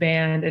 70s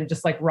band and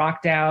just like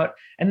rocked out.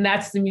 And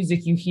that's the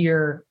music you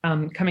hear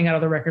coming out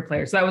of the record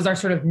player. So that was our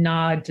sort of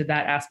nod to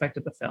that aspect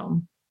of the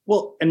film.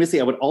 Well, and Missy,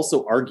 I would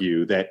also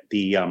argue that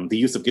the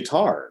use of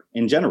guitar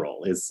in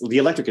general is the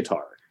electric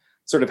guitar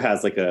sort of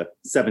has like a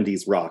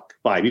 70s rock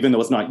vibe, even though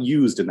it's not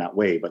used in that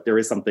way. But there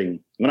is something,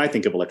 when I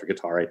think of electric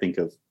guitar, I think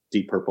of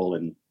Deep Purple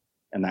and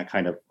that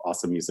kind of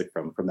awesome music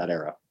from that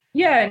era.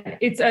 Yeah,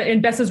 it's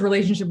and Bess's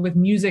relationship with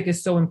music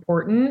is so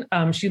important.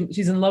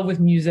 She's in love with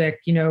music.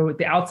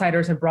 The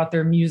outsiders have brought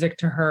their music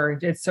to her.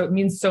 It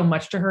means so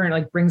much to her, and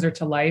like brings her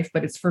to life,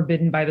 but it's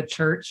forbidden by the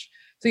church.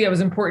 So yeah, it was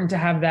important to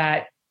have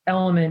that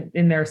element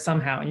in there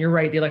somehow. And you're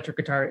right, the electric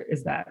guitar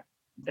is that.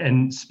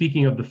 And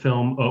speaking of the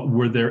film,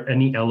 were there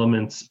any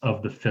elements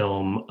of the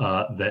film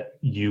that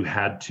you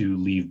had to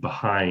leave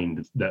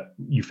behind that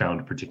you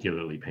found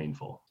particularly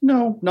painful?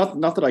 No, not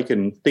that I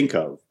can think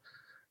of.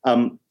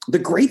 The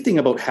great thing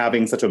about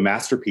having such a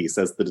masterpiece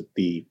as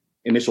the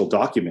initial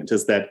document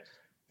is that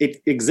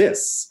it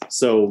exists.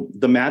 So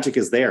the magic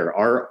is there.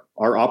 Our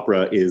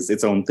opera is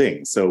its own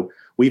thing. So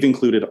we've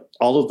included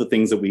all of the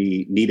things that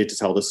we needed to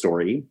tell the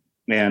story,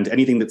 and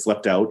anything that's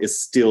left out is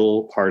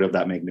still part of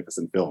that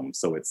magnificent film.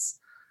 So it's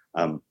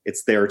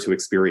there to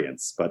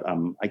experience. But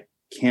I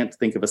can't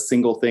think of a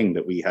single thing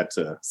that we had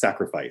to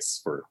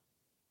sacrifice for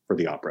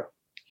the opera.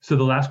 So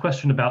the last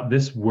question about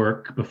this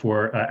work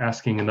before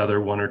asking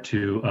another one or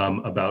two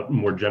about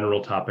more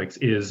general topics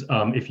is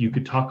if you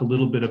could talk a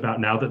little bit about,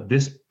 now that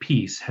this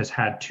piece has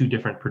had two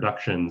different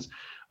productions,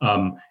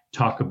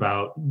 talk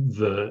about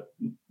the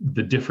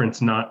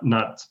difference,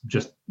 not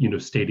just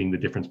stating the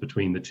difference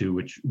between the two,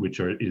 which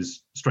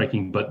is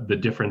striking, but the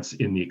difference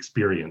in the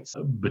experience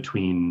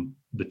between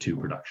the two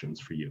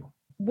productions for you.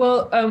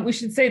 Well, we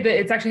should say that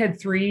it's actually had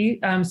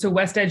three. So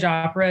West Edge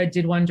Opera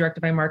did one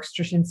directed by Mark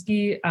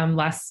Straczynski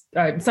last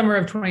summer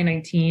of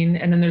 2019.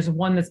 And then there's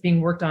one that's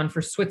being worked on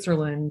for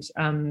Switzerland,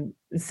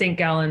 St.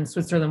 Gallen,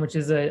 Switzerland, which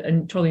is a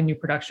totally new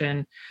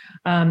production.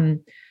 And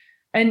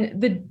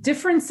the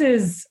difference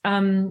is,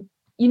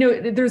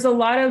 there's a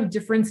lot of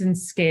difference in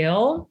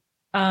scale.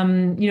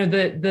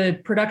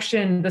 The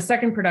production, the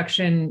second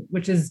production,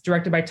 which is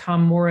directed by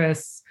Tom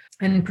Morris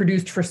and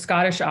produced for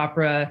Scottish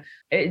Opera,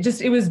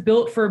 it was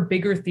built for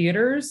bigger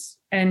theaters.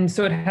 And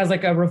so it has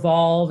like a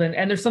revolve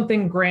and there's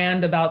something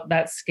grand about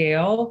that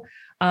scale.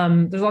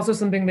 There's also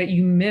something that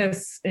you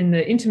miss in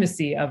the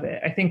intimacy of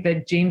it. I think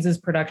that James's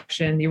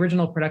production, the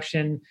original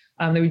production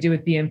that we did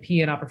with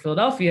BMP and Opera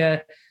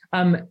Philadelphia,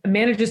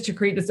 manages to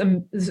create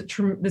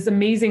this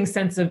amazing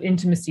sense of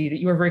intimacy that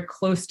you are very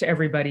close to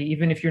everybody,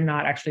 even if you're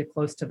not actually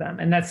close to them.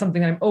 And that's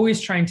something that I'm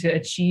always trying to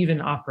achieve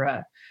in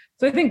opera.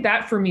 So I think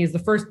that for me is the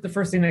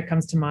first thing that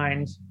comes to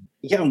mind.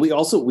 Yeah, and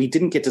we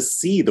didn't get to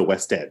see the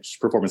West Edge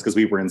performance because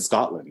we were in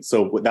Scotland.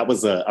 So that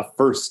was a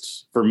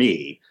first for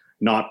me,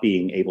 not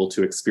being able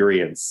to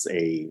experience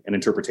an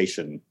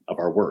interpretation of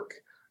our work.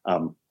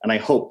 And I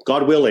hope,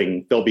 God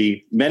willing, there'll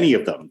be many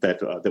of them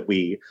that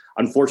we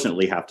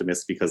unfortunately have to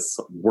miss because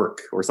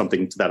work or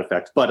something to that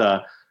effect.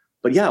 But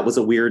yeah, it was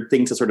a weird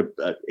thing to sort of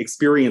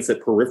experience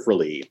it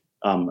peripherally.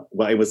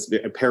 It was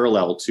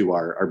parallel to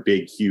our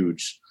big,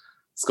 huge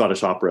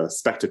Scottish opera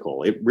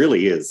spectacle. It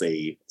really is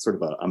a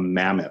sort of a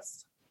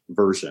mammoth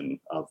version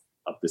of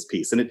this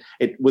piece. And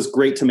it was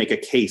great to make a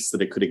case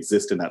that it could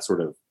exist in that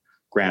sort of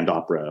grand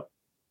opera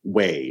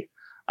way.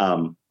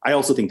 I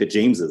also think that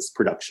James's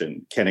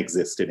production can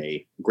exist in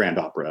a grand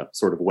opera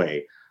sort of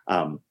way.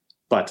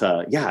 But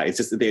it's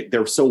just,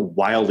 they're so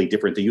wildly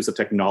different. The use of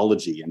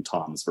technology in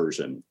Tom's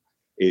version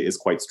is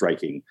quite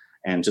striking.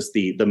 And just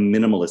the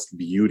minimalist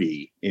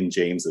beauty in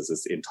James's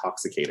is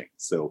intoxicating.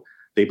 So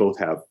they both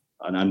have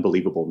an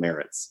unbelievable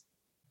merits.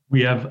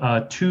 We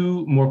have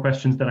two more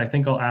questions that I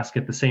think I'll ask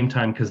at the same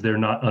time because they're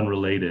not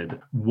unrelated.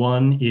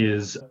 One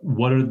is,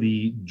 what are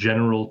the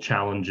general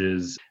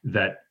challenges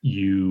that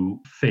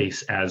you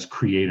face as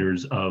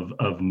creators of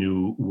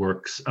new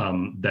works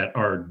that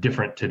are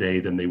different today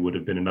than they would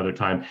have been another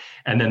time?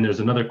 And then there's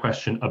another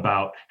question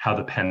about how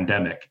the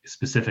pandemic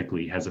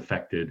specifically has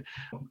affected,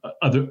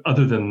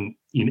 other than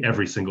in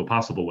every single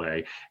possible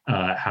way,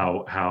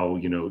 how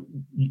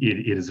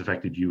it has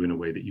affected you in a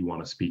way that you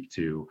want to speak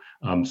to.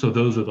 So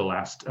those are the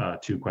last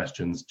two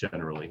questions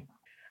generally.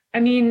 I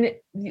mean,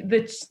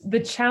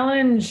 the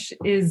challenge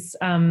is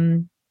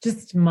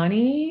just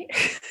money,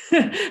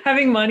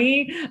 having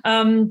money,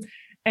 and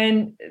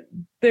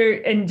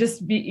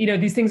just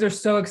these things are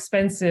so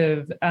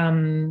expensive,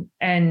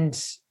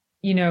 and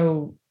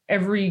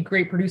every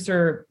great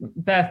producer,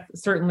 Beth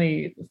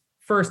certainly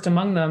first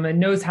among them, and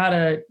knows how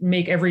to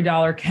make every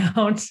dollar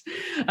count,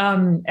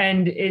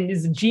 and it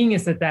is a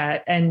genius at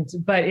that.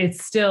 But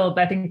it's still,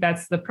 I think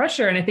that's the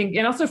pressure.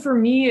 And also for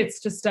me,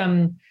 it's just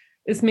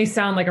this may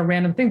sound like a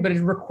random thing, but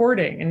it's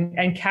recording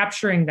and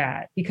capturing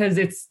that, because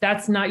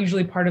that's not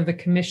usually part of the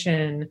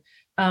commission.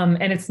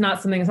 And it's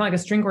not like a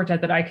string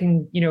quartet that I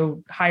can,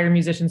 hire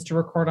musicians to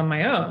record on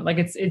my own. Like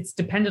it's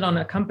dependent on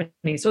a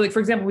company. So like, for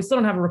example, we still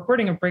don't have a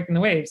recording of Breaking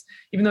the Waves,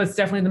 even though it's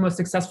definitely the most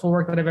successful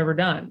work that I've ever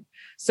done.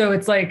 So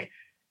it's like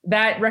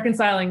that,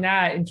 reconciling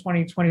that in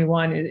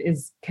 2021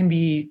 can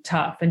be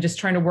tough, and just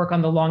trying to work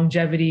on the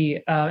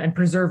longevity and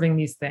preserving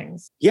these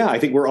things. Yeah, I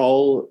think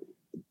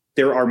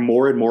there are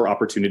more and more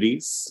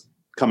opportunities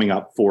coming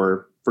up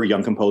for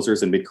young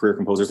composers and mid-career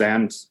composers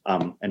and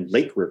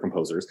late career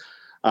composers.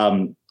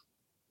 But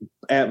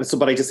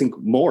I just think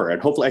more,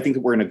 and hopefully I think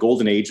that we're in a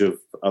golden age of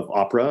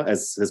opera,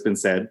 as has been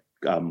said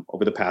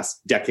over the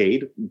past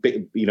decade,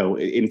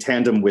 in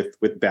tandem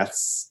with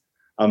Beth's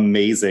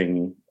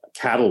amazing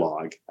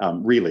catalog,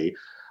 really.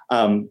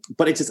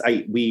 But it's just,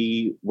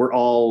 we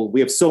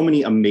have so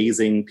many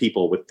amazing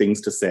people with things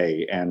to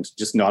say, and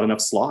just not enough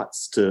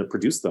slots to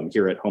produce them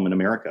here at home in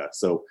America.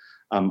 So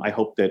I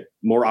hope that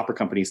more opera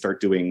companies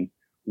start doing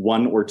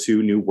 1 or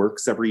 2 new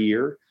works every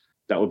year.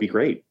 That would be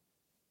great.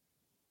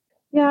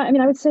 Yeah, I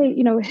mean, I would say,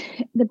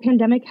 the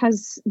pandemic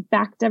has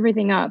backed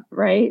everything up,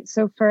 right?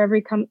 So for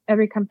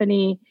every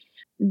company,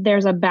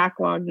 there's a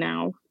backlog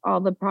now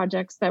all the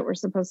projects that were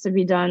supposed to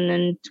be done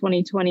in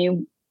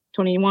 2020,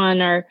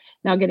 21 are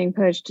now getting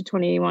pushed to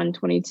 21,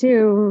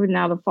 22.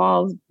 Now the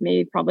fall's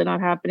maybe probably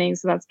not happening.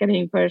 So that's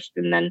getting pushed.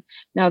 And then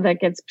now that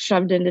gets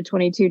shoved into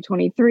 22,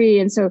 23.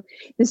 And so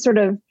this sort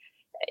of,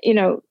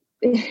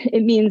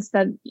 it means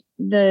that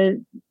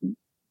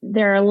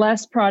there are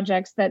less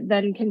projects that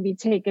then can be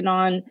taken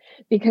on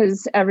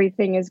because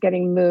everything is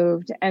getting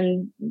moved.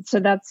 And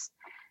so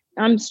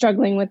I'm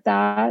struggling with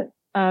that.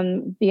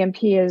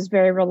 BMP is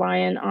very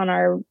reliant on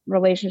our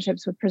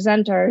relationships with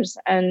presenters.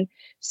 And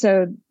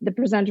so the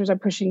presenters are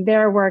pushing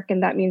their work,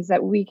 and that means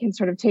that we can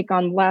sort of take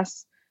on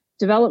less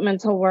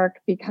developmental work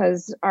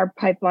because our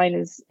pipeline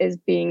is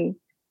being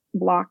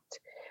blocked.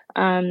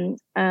 And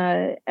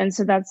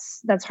so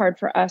that's hard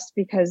for us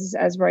because,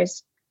 as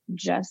Royce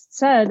just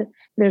said,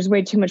 there's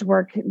way too much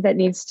work that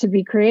needs to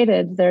be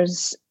created.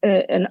 There's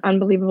an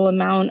unbelievable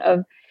amount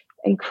of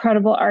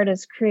incredible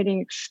artists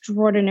creating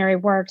extraordinary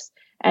works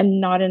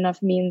and not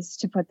enough means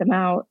to put them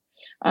out,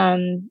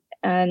 and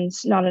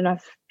not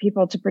enough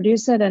people to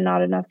produce it and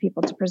not enough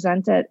people to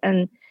present it.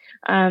 And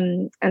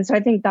so I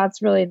think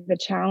that's really the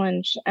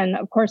challenge. And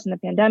of course, in the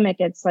pandemic,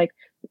 it's like,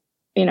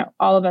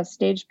 all of us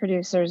stage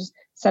producers,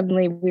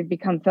 suddenly we've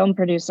become film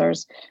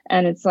producers,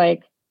 and it's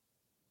like,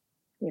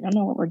 we don't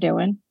know what we're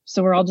doing.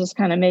 So we're all just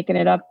kind of making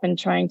it up and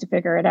trying to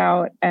figure it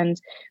out. And,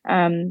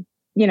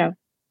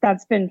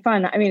 that's been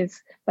fun. I mean,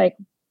 it's like,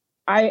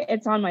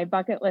 it's on my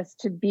bucket list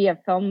to be a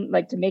film,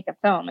 like to make a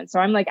film. And so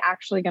I'm like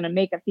actually going to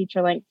make a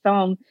feature length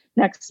film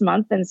next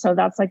month. And so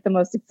that's like the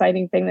most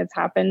exciting thing that's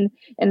happened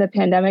in the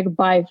pandemic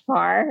by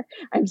far.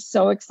 I'm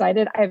so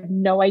excited. I have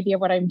no idea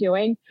what I'm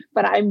doing,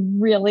 but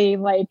I'm really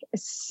like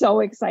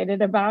so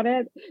excited about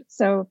it.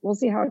 So we'll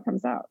see how it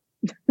comes out.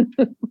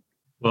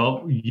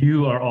 Well,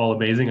 you are all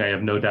amazing. I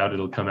have no doubt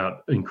it'll come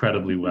out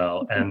incredibly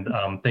well. And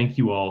thank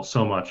you all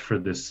so much for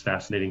this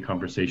fascinating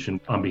conversation.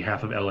 On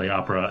behalf of LA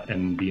Opera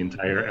and the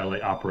entire LA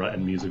Opera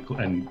and musical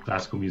and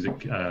classical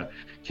music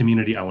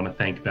community, I want to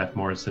thank Beth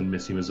Morrison,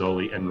 Missy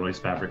Mazzoli, and Royce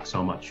Favrick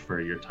so much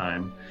for your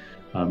time.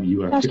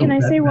 Josh, can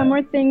I say one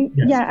more thing?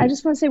 Yes, yeah, please. I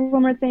just want to say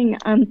one more thing.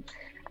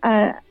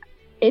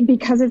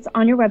 Because it's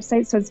on your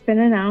website, so it's been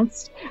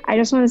announced. I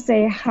just want to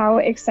say how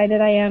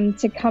excited I am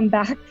to come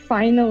back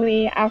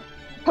finally after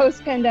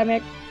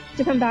post-pandemic,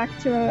 to come back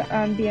to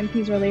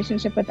BMP's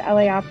relationship with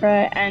LA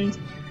Opera and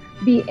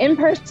be in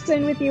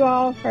person with you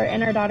all for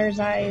In Our Daughter's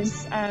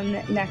Eyes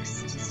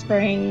next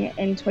spring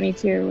in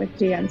 22 with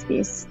Gian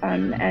Spies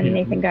and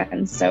Nathan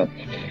Gunn. So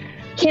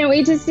can't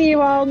wait to see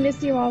you all.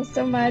 Miss you all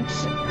so much.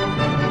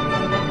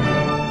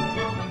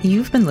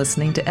 You've been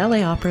listening to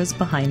LA Opera's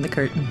Behind the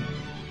Curtain.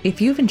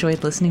 If you've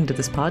enjoyed listening to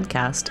this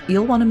podcast,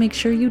 you'll want to make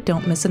sure you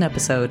don't miss an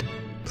episode.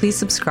 Please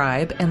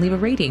subscribe and leave a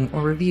rating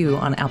or review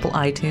on Apple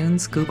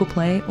iTunes, Google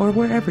Play, or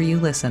wherever you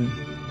listen.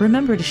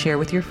 Remember to share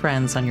with your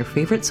friends on your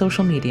favorite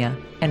social media,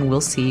 and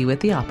we'll see you at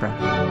the opera.